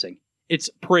is dancing. It's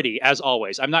pretty, as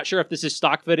always. I'm not sure if this is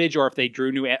stock footage or if they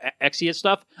drew new Exia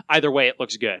stuff. Either way, it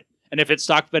looks good. And if it's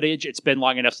stock footage, it's been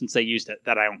long enough since they used it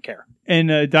that I don't care. And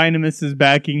Dynamis is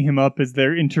backing him up as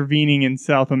they're intervening in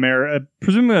South America,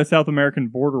 presumably a South American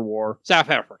border war. South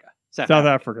Africa. South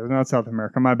Africa, not South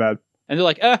America, my bad. And they're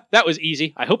like, that was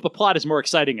easy. I hope the plot is more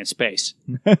exciting in space.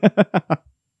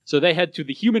 So they head to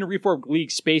the Human Reform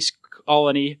League space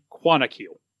colony, Quanaku.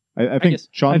 I think guess-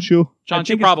 Chonchu? I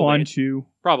think probably. it's Quan Chu.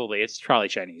 Probably. It's probably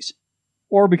Chinese.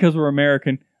 Or because we're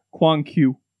American, Quan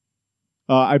Q.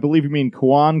 I believe you mean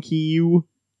Kuan Kiyu.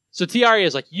 So Tiaria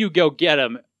is like, you go get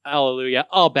him, Alleluia.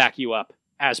 I'll back you up,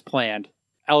 as planned.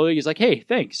 Alleluia's like, hey,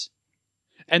 thanks.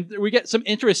 And we get some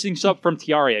interesting stuff from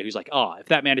Tiaria, who's like, if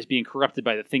that man is being corrupted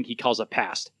by the thing he calls a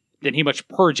past, then he must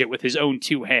purge it with his own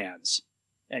 2 hands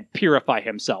and purify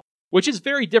himself, which is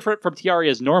very different from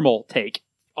Tiaria's normal take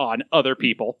on other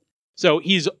people. So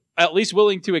he's at least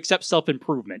willing to accept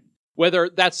self-improvement. Whether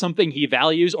that's something he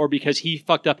values or because he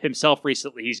fucked up himself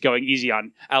recently, he's going easy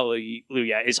on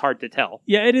Alleluia, is hard to tell.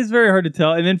 Yeah, it is very hard to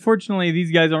tell. And unfortunately,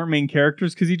 these guys aren't main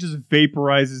characters because he just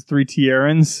vaporizes 3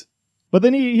 Tierans. But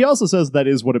then he also says that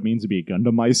is what it means to be a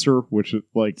Gundam-meister, which is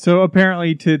like... So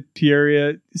apparently to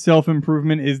Tieria,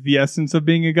 self-improvement is the essence of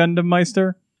being a Gundam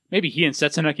Meister. Maybe he and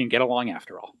Setsuna can get along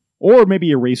after all. Or maybe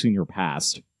erasing your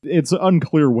past. It's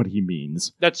unclear what he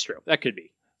means. That's true. That could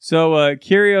be. So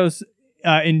Kyrios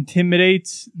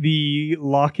intimidates the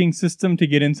locking system to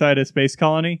get inside a space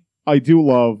colony. I do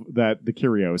love that the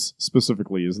Kyrios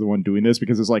specifically is the one doing this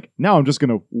because it's like, now I'm just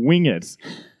going to wing it.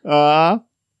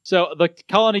 So the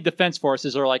colony defense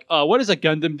forces are like, what is a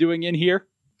Gundam doing in here?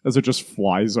 As it just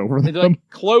flies over They them. like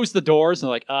close the doors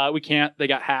and they're like, we can't. They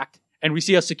got hacked. And we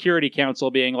see a security council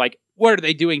being like, what are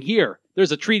they doing here?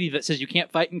 There's a treaty that says you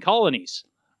can't fight in colonies.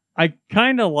 I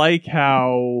kind of like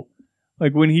how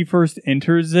like when he first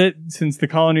enters it, since the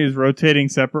colony is rotating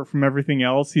separate from everything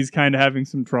else, he's kind of having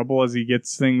some trouble as he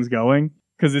gets things going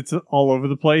because it's all over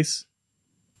the place.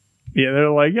 Yeah, they're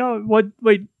like, "Yo, what?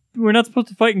 Wait, we're not supposed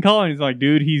to fight in colonies." Like,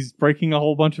 dude, he's breaking a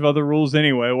whole bunch of other rules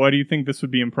anyway. Why do you think this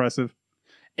would be impressive?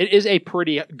 It is a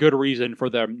pretty good reason for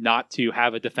them not to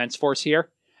have a defense force here,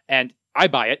 and I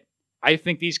buy it. I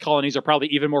think these colonies are probably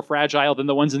even more fragile than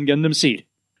the ones in Gundam Seed.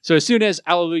 So as soon as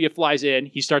Alleluia flies in,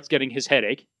 he starts getting his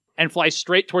headache and flies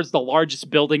straight towards the largest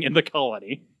building in the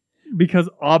colony. Because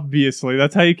obviously,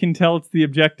 that's how you can tell it's the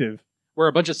objective. Where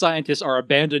a bunch of scientists are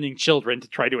abandoning children to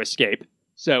try to escape.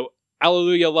 So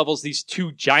Alleluia levels these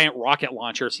 2 giant rocket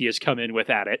launchers he has come in with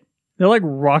at it. They're like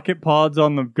rocket pods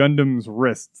on the Gundam's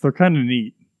wrists. They're kind of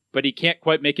neat. But he can't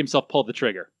quite make himself pull the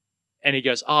trigger. And he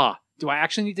goes, do I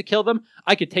actually need to kill them?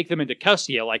 I could take them into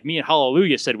custody like me and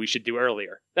Hallelujah said we should do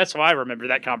earlier. That's how I remember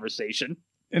that conversation.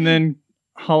 And then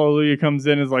Hallelujah comes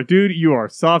in and is like, dude, you are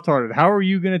soft-hearted. How are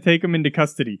you going to take them into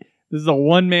custody? This is a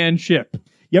one-man ship.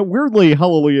 Yeah, weirdly,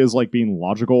 Hallelujah is like being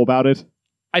logical about it.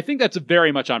 I think that's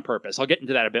very much on purpose. I'll get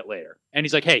into that a bit later. And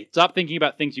he's like, hey, stop thinking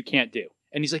about things you can't do.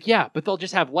 And he's like, yeah, but they'll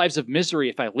just have lives of misery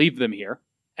if I leave them here.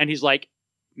 And he's like,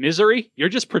 misery? You're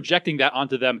just projecting that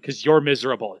onto them because you're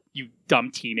miserable, you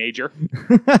dumb teenager.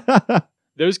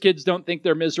 Those kids don't think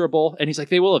they're miserable. And he's like,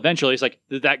 they will eventually. He's like,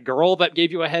 did that girl that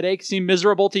gave you a headache seem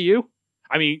miserable to you?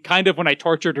 I mean, kind of when I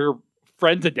tortured her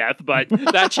friend to death, but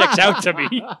that checks out to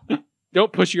me.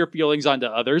 Don't push your feelings onto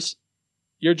others.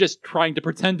 You're just trying to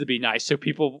pretend to be nice so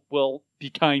people will be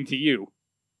kind to you.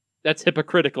 That's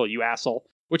hypocritical, you asshole.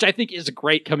 Which I think is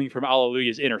great coming from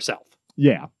Alleluia's inner self.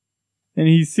 Yeah. And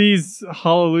he sees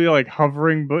Hallelujah like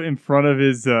hovering in front of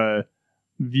his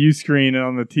view screen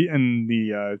on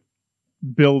the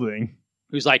building.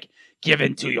 Who's like, give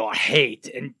in to your hate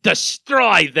and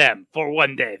destroy them, for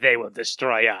one day they will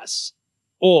destroy us.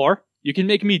 Or you can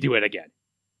make me do it again.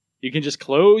 You can just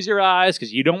close your eyes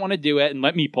because you don't want to do it and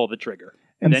let me pull the trigger.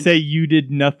 And then say you did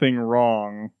nothing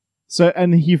wrong. So,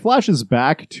 and he flashes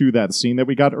back to that scene that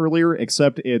we got earlier,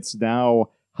 except it's now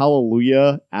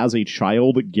Hallelujah as a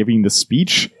child giving the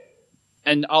speech.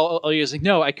 And Alleluia's like,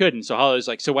 no, I couldn't. So Hallelujah's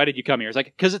like, so why did you come here? He's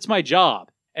like, because it's my job.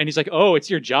 And he's like, oh, it's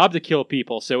your job to kill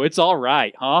people, so it's all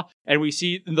right, huh? And we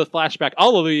see in the flashback,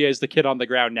 Alleluia is the kid on the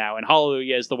ground now, and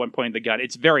Hallelujah is the one pointing the gun.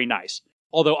 It's very nice.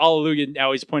 Although Alleluia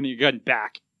now is pointing a gun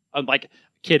back, unlike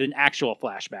kid in actual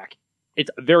flashback. It's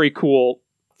very cool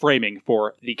framing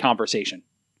for the conversation.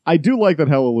 I do like that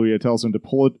Hallelujah tells him to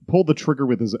pull the trigger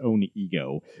with his own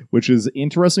ego, which is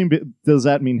interesting. But does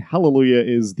that mean Hallelujah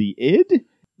is the id?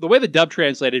 The way the dub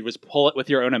translated was pull it with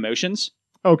your own emotions.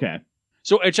 Okay.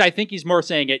 So, which I think he's more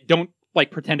saying it, don't like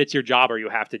pretend it's your job or you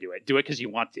have to do it. Do it because you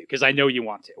want to, because I know you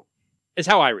want to. Is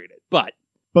how I read it.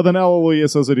 But then Hallelujah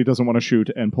says that he doesn't want to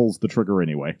shoot and pulls the trigger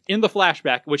anyway. In the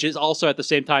flashback, which is also at the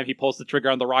same time he pulls the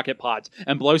trigger on the rocket pods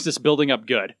and blows this building up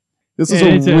good. This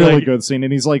is a really good scene,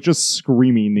 and he's like just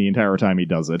screaming the entire time he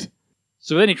does it.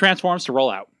 So then he transforms to roll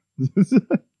out.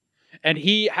 And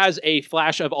he has a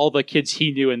flash of all the kids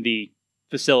he knew in the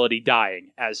facility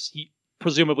dying, as he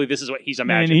presumably this is what he's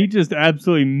imagining. And he just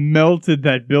absolutely melted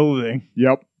that building.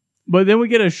 Yep. But then we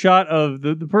get a shot of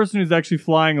the person who's actually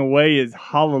flying away is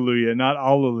Hallelujah, not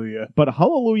Alleluia. But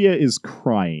Hallelujah is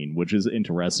crying, which is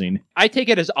interesting. I take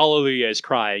it as Alleluia is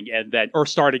crying or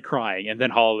started crying, and then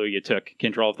Hallelujah took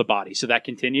control of the body. So that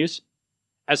continues.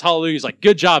 As Hallelujah's like,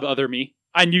 good job, other me.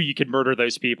 I knew you could murder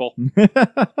those people.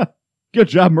 Good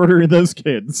job murdering those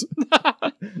kids.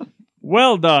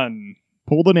 Well done.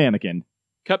 Pulled an Anakin.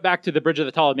 Cut back to the Bridge of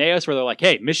the Ptolemaeus where they're like,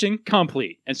 hey, mission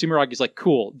complete. And Sumeragi's like,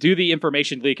 cool, do the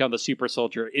information leak on the super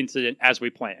soldier incident as we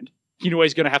planned.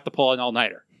 Kinoe's going to have to pull an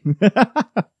all-nighter.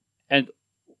 And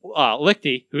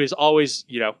Lichty, who is always,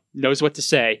 knows what to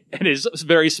say and is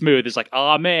very smooth, is like,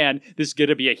 oh man, this is going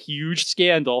to be a huge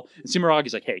scandal. And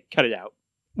Sumeragi's like, hey, cut it out.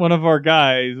 One of our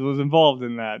guys was involved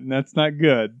in that, and that's not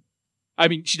good. I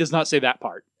mean, she does not say that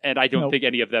part, and I don't think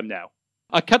any of them know.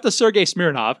 Cut to Sergei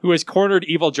Smirnov, who has cornered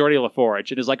evil Geordi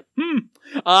LaForge, and is like,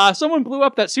 someone blew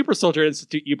up that super soldier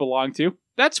institute you belong to.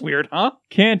 That's weird, huh?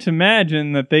 Can't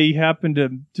imagine that they happened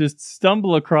to just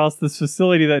stumble across this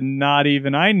facility that not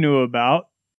even I knew about.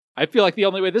 I feel like the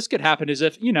only way this could happen is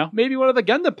if, maybe one of the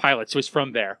Gundam pilots was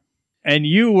from there. And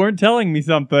you weren't telling me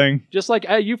something. Just like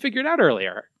you figured out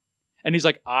earlier. And he's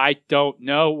like, I don't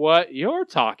know what you're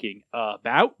talking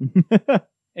about. And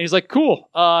he's like, cool,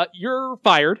 you're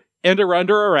fired. And are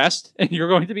under arrest, and you're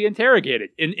going to be interrogated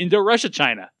in Indo-Russia,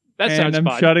 China. That sounds fun. And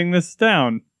I'm shutting this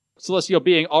down. Celestial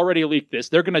Being already leaked this.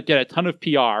 They're going to get a ton of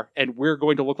PR, and we're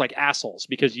going to look like assholes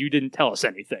because you didn't tell us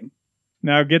anything.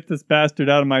 Now get this bastard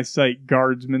out of my sight,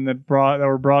 guardsmen that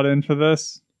were brought in for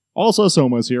this. Also,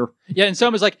 Soma's here. Yeah, and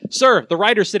Soma's like, sir, the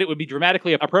writer said it would be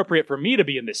dramatically appropriate for me to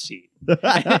be in this scene.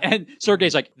 And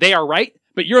Sergei's like, they are right,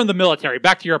 but you're in the military.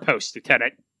 Back to your post,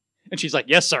 Lieutenant. And she's like,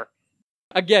 yes, sir.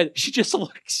 Again, she just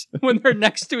looks, when they're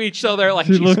next to each other, like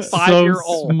She she's looks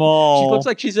 5-year-old. so small. She looks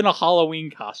like she's in a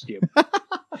Halloween costume.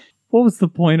 What was the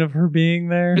point of her being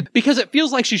there? Because it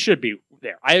feels like she should be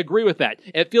there. I agree with that.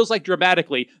 It feels like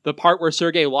dramatically, the part where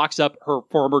Sergei locks up her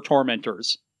former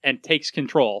tormentors and takes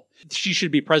control, she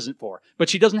should be present for. But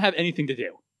she doesn't have anything to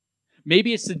do.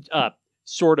 Maybe it's to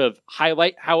sort of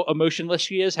highlight how emotionless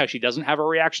she is, how she doesn't have a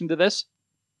reaction to this.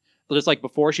 But it's like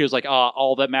before, she was like,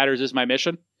 all that matters is my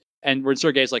mission. And when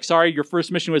Sergei's like, sorry, your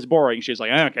first mission was boring, she's like,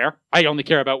 I don't care. I only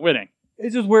care about winning.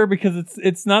 It's just weird because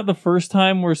it's not the first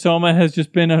time where Soma has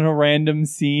just been in a random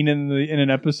scene in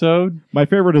an episode. My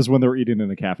favorite is when they're eating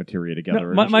in a cafeteria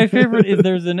together. No, my favorite is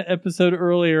there's an episode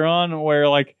earlier on where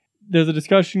like there's a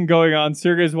discussion going on.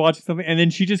 Sergei's watching something, and then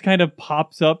she just kind of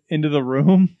pops up into the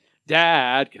room.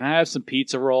 Dad, can I have some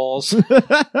pizza rolls?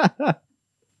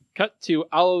 Cut to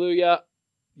Alleluia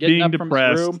getting Being up depressed.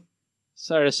 from his room,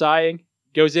 started sighing,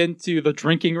 goes into the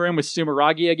drinking room with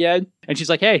Sumeragi again, and she's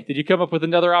like, hey, did you come up with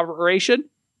another operation?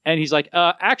 And he's like,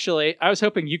 actually, I was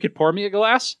hoping you could pour me a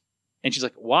glass. And she's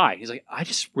like, why? He's like, I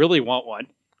just really want one.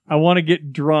 I want to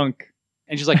get drunk.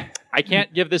 And she's like, I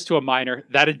can't give this to a minor.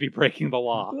 That'd be breaking the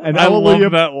law. And I Alleluia,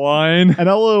 love that line. and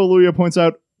Alleluia points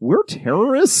out, we're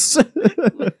terrorists?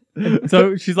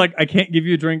 So she's like, I can't give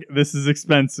you a drink. This is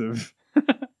expensive.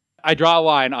 I draw a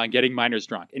line on getting minors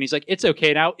drunk. And he's like, it's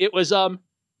okay now. It was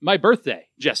my birthday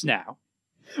just now.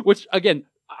 Which, again,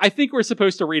 I think we're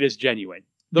supposed to read as genuine.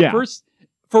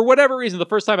 For whatever reason, the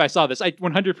first time I saw this, I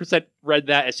 100% read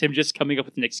that as him just coming up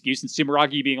with an excuse and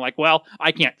Sumeragi being like, well,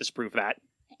 I can't disprove that.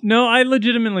 No, I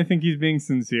legitimately think he's being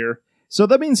sincere. So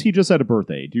that means he just had a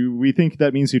birthday. Do we think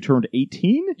that means he turned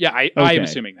 18? Yeah, I Okay. am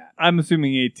assuming that. I'm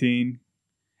assuming 18.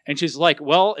 And she's like,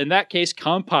 well, in that case,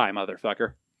 compie,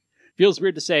 motherfucker. Feels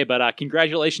weird to say, but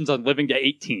congratulations on living to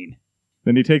 18.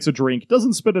 Then he takes a drink,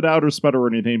 doesn't spit it out or sputter or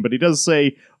anything, but he does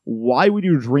say, why would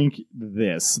you drink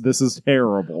this? This is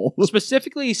terrible.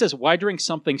 Specifically, he says, why drink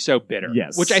something so bitter?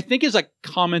 Yes. Which I think is a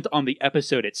comment on the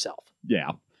episode itself.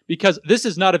 Yeah. Because this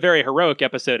is not a very heroic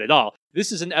episode at all.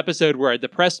 This is an episode where a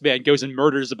depressed man goes and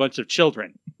murders a bunch of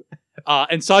children.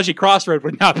 And Saji Crossroad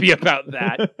would not be about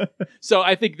that. So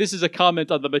I think this is a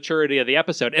comment on the maturity of the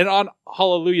episode. And on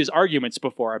Hallelujah's arguments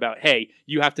before about, hey,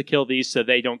 you have to kill these so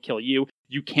they don't kill you.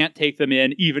 You can't take them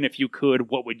in. Even if you could,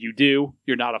 what would you do?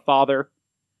 You're not a father.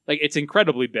 Like, it's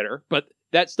incredibly bitter, but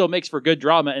that still makes for good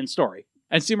drama and story.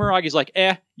 And Sumeragi's like,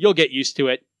 you'll get used to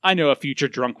it. I know a future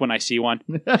drunk when I see one.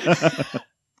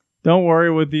 Don't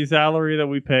worry, with the salary that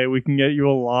we pay, we can get you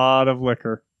a lot of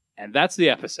liquor. And that's the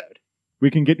episode.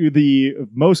 We can get you the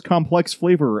most complex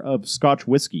flavor of Scotch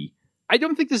whiskey. I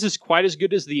don't think this is quite as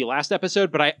good as the last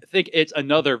episode, but I think it's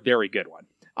another very good one.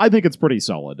 I think it's pretty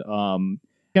solid.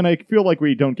 And I feel like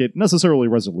we don't get necessarily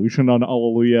resolution on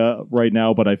Alleluia right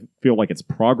now, but I feel like it's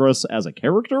progress as a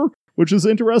character, which is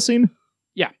interesting.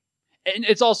 Yeah. And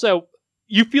it's also,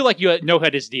 you feel like you know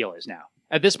what his deal is now.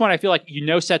 At this point, I feel like you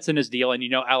know Setsuna deal and you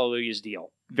know Alleluia's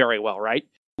deal very well, right?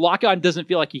 Lock-On doesn't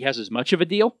feel like he has as much of a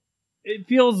deal. It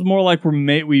feels more like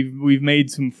we've made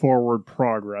some forward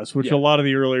progress, which Yeah. a lot of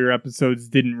the earlier episodes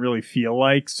didn't really feel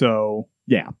like. So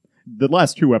Yeah. The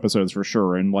last 2 episodes for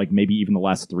sure, and like maybe even the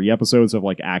last 3 episodes have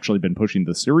like actually been pushing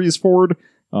the series forward.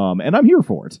 And I'm here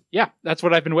for it. Yeah, that's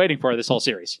what I've been waiting for this whole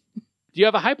series. Do you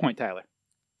have a high point, Tyler?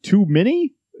 Too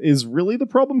many is really the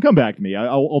problem. Come back to me.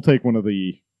 I'll take one of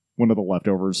the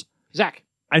leftovers. Zach?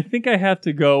 I think I have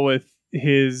to go with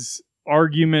his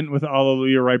argument with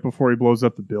Alleluia right before he blows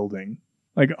up the building.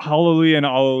 Like Hallelujah and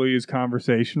Alleluia's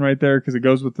conversation right there, because it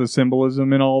goes with the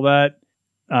symbolism and all that.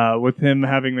 With him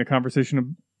having the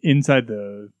conversation inside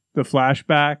the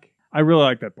flashback. I really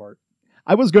like that part.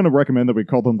 I was going to recommend that we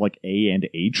call them like A and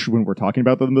H when we're talking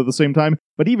about them at the same time,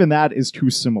 but even that is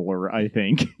too similar, I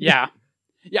think. Yeah.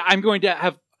 Yeah, I'm going to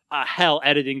have hell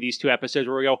editing these 2 episodes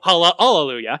where we go,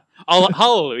 hallelujah,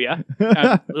 hallelujah.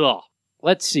 Ugh.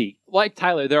 Let's see. Like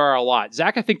Tyler, there are a lot.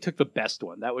 Zach, I think, took the best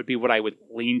one. That would be what I would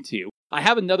lean to. I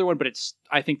have another one, but it's,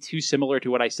 I think, too similar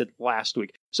to what I said last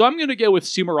week. So I'm going to go with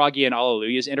Sumeragi and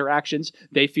Alleluia's interactions.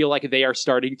 They feel like they are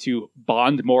starting to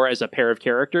bond more as a pair of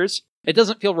characters. It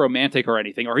doesn't feel romantic or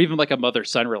anything, or even like a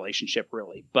mother-son relationship,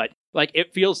 really. But like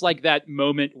it feels like that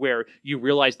moment where you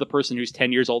realize the person who's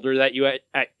 10 years older that you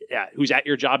who's at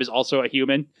your job is also a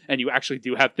human, and you actually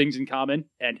do have things in common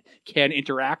and can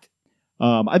interact.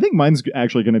 I think mine's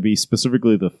actually going to be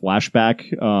specifically the flashback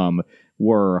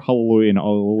where Hallelujah and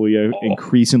Alleluia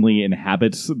increasingly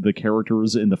inhabits the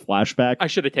characters in the flashback. I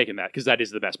should have taken that, because that is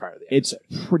the best part of the It's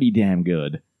episode. pretty damn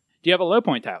good. Do you have a low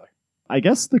point, Tyler? I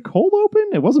guess the cold open,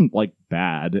 it wasn't, like,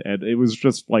 bad. It was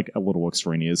just, like, a little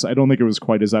extraneous. I don't think it was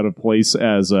quite as out of place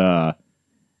as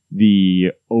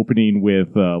the opening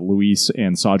with Luis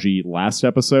and Saji last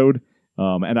episode.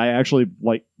 And I actually,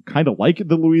 like, kind of like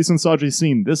the Luis and Saji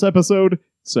scene this episode,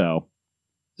 so...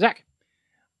 Zach?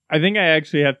 I think I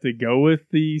actually have to go with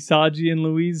the Saji and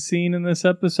Louise scene in this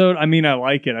episode. I mean, I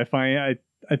like it.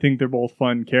 I think they're both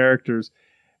fun characters.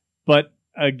 But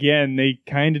again, they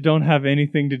kind of don't have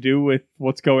anything to do with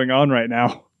what's going on right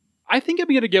now. I think I'm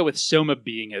going to go with Soma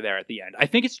being there at the end. I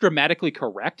think it's dramatically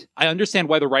correct. I understand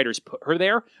why the writers put her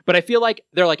there, but I feel like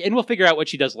they're like, and we'll figure out what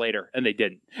she does later, and they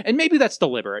didn't. And maybe that's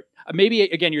deliberate. Maybe,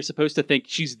 again, you're supposed to think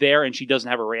she's there and she doesn't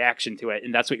have a reaction to it,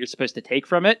 and that's what you're supposed to take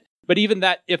from it. But even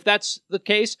that, if that's the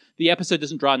case, the episode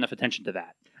doesn't draw enough attention to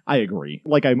that. I agree.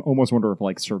 Like, I almost wonder if,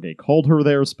 like, Sergei called her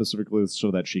there specifically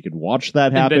so that she could watch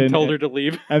that happen. And then told her to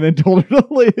leave. And then told her to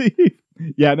leave.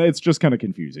 Yeah, no, it's just kind of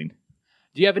confusing.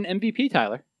 Do you have an MVP,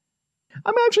 Tyler?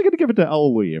 I'm actually going to give it to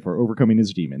Alleluia for overcoming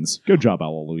his demons. Good job,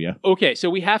 Alleluia. Okay, so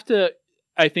we have to,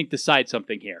 I think, decide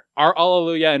something here. Are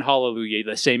Alleluia and Hallelujah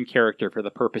the same character for the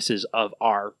purposes of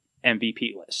our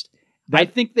MVP list? I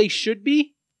think they should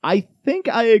be. I think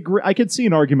I agree. I could see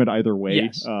an argument either way.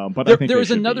 Yes. But I think there they is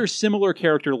should another be. similar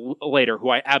character later who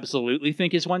I absolutely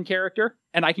think is one character,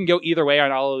 and I can go either way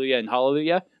on Alleluia and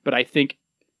Hallelujah, but I think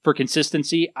for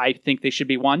consistency, I think they should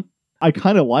be one. I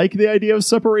kind of like the idea of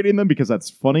separating them because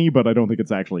that's funny, but I don't think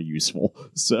it's actually useful.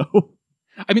 So,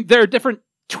 I mean, there are different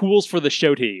tools for the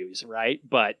show to use, right?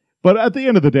 But at the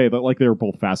end of the day, like, they're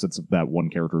both facets of that one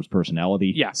character's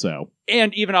personality. Yeah. So,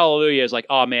 and even Hallelujah is like,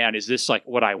 oh man, is this like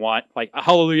what I want? Like,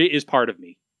 Hallelujah is part of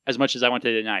me, as much as I want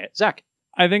to deny it. Zach?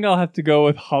 I think I'll have to go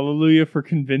with Hallelujah for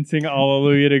convincing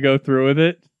Alleluia to go through with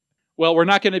it. Well, we're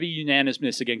not going to be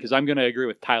unanimous again, because I'm going to agree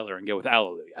with Tyler and go with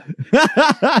Alleluia.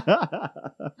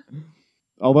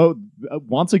 Although,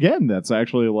 once again, that's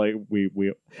actually like we.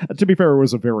 To be fair, it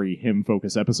was a very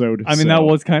him-focused episode. I mean, that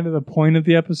was kind of the point of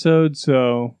the episode,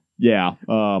 so yeah.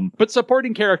 But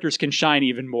supporting characters can shine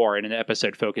even more in an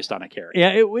episode focused on a character.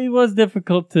 yeah, it was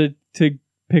difficult to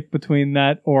pick between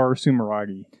that or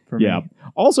Sumeragi for me. Yeah.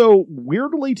 Also,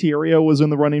 weirdly, Tieria was in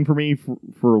the running for me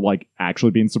for like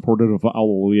actually being supportive of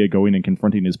Alleluia going and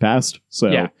confronting his past. So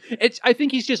Yeah, I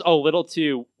think he's just a little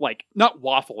too, like, not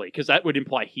waffly, because that would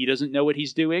imply he doesn't know what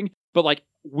he's doing, but like,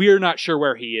 we're not sure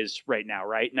where he is right now,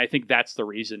 right? And I think that's the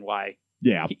reason why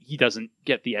yeah. he doesn't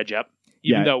get the edge up,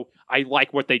 even Yeah. though I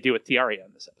like what they do with Tieria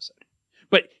in this episode.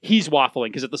 But he's waffling,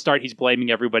 because at the start he's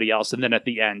blaming everybody else, and then at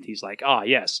the end he's like, ah,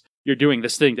 yes, you're doing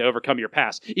this thing to overcome your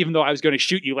past, even though I was going to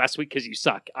shoot you last week because you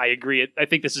suck. I agree. I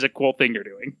think this is a cool thing you're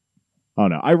doing. Oh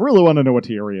no, I really want to know what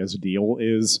Tieria's deal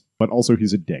is, but also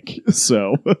he's a dick.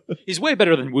 So He's way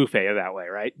better than Wu Fei that way,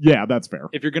 right? yeah, that's fair.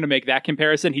 If you're going to make that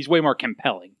comparison, he's way more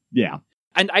compelling. Yeah.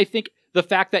 And I think the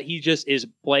fact that he just is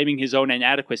blaming his own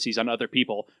inadequacies on other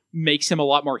people makes him a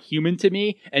lot more human to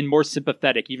me and more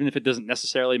sympathetic, even if it doesn't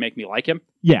necessarily make me like him.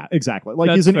 Yeah, exactly. Like,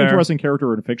 That's he's an fair. interesting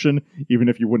character in fiction, even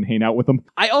if you wouldn't hang out with him.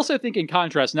 I also think, in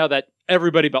contrast, now that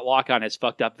everybody but Lock-On has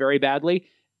fucked up very badly,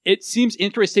 it seems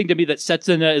interesting to me that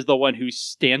Setsuna is the one who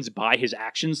stands by his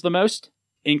actions the most,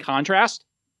 in contrast.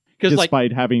 Because, like,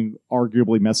 Despite having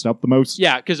arguably messed up the most.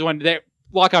 yeah, because when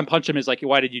Lock-On punched him, is like,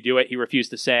 why did you do it? He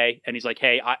refused to say, and he's like,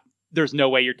 hey, there's no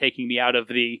way you're taking me out of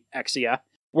the Exia.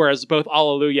 Whereas both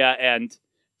Alleluia and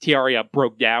Tieria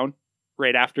broke down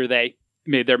right after they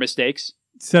made their mistakes.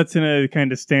 Setsuna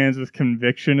kind of stands with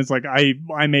conviction. It's like,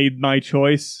 I made my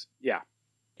choice. Yeah.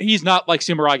 He's not like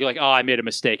Sumeragi, like, oh, I made a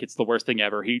mistake. It's the worst thing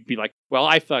ever. He'd be like, well,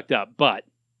 I fucked up, but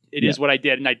it is what I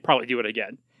did, and I'd probably do it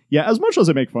again. Yeah, as much as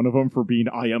I make fun of him for being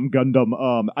I Am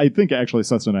Gundam, I think actually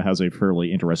Setsuna has a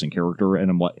fairly interesting character,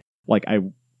 and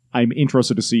I'm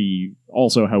interested to see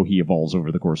also how he evolves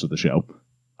over the course of the show.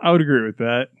 I would agree with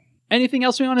that. Anything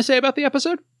else we want to say about the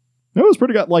episode? It was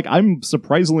pretty good. Like, I'm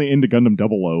surprisingly into Gundam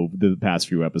 00 the past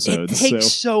few episodes. It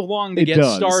takes so long to It get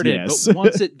does, started, yes. but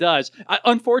once it does,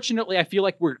 unfortunately, I feel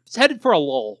like we're headed for a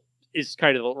lull. Is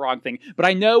kind of the wrong thing, but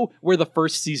I know where the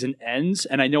first season ends,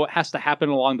 and I know it has to happen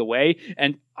along the way,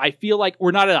 and I feel like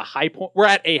we're not at a high point. We're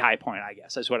at a high point, I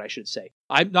guess, is what I should say.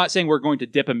 I'm not saying we're going to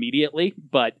dip immediately,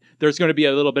 but there's going to be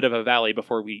a little bit of a valley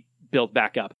before we build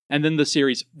back up, and then the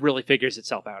series really figures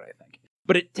itself out, I think.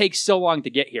 But it takes so long to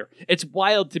get here. It's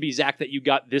wild to be Zach that you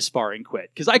got this far and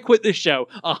quit, because I quit this show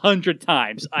 100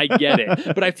 times. I get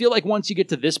it, but I feel like once you get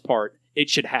to this part, it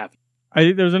should have. I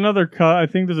think there's another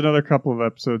couple of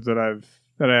episodes that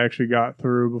I actually got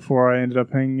through before I ended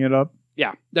up hanging it up.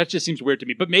 Yeah, that just seems weird to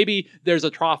me. But maybe there's a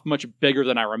trough much bigger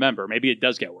than I remember. Maybe it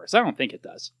does get worse. I don't think it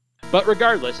does. But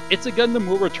regardless, It's a Gundam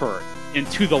will return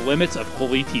into the limits of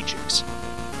holy teachings.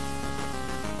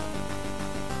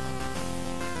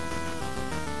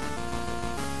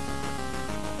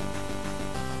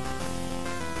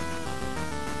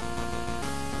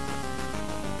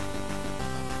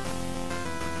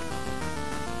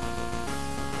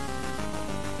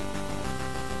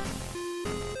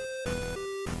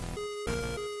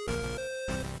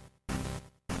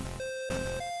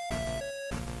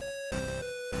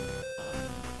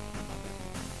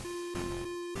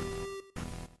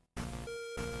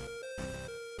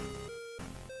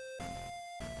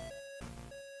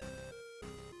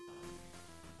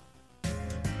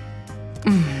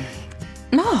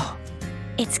 Oh,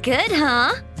 It's good,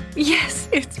 huh? yes,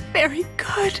 it's very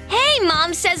good. Hey,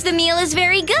 Mom says the meal is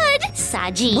very good.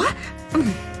 Saji. What?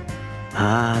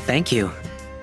 Thank you.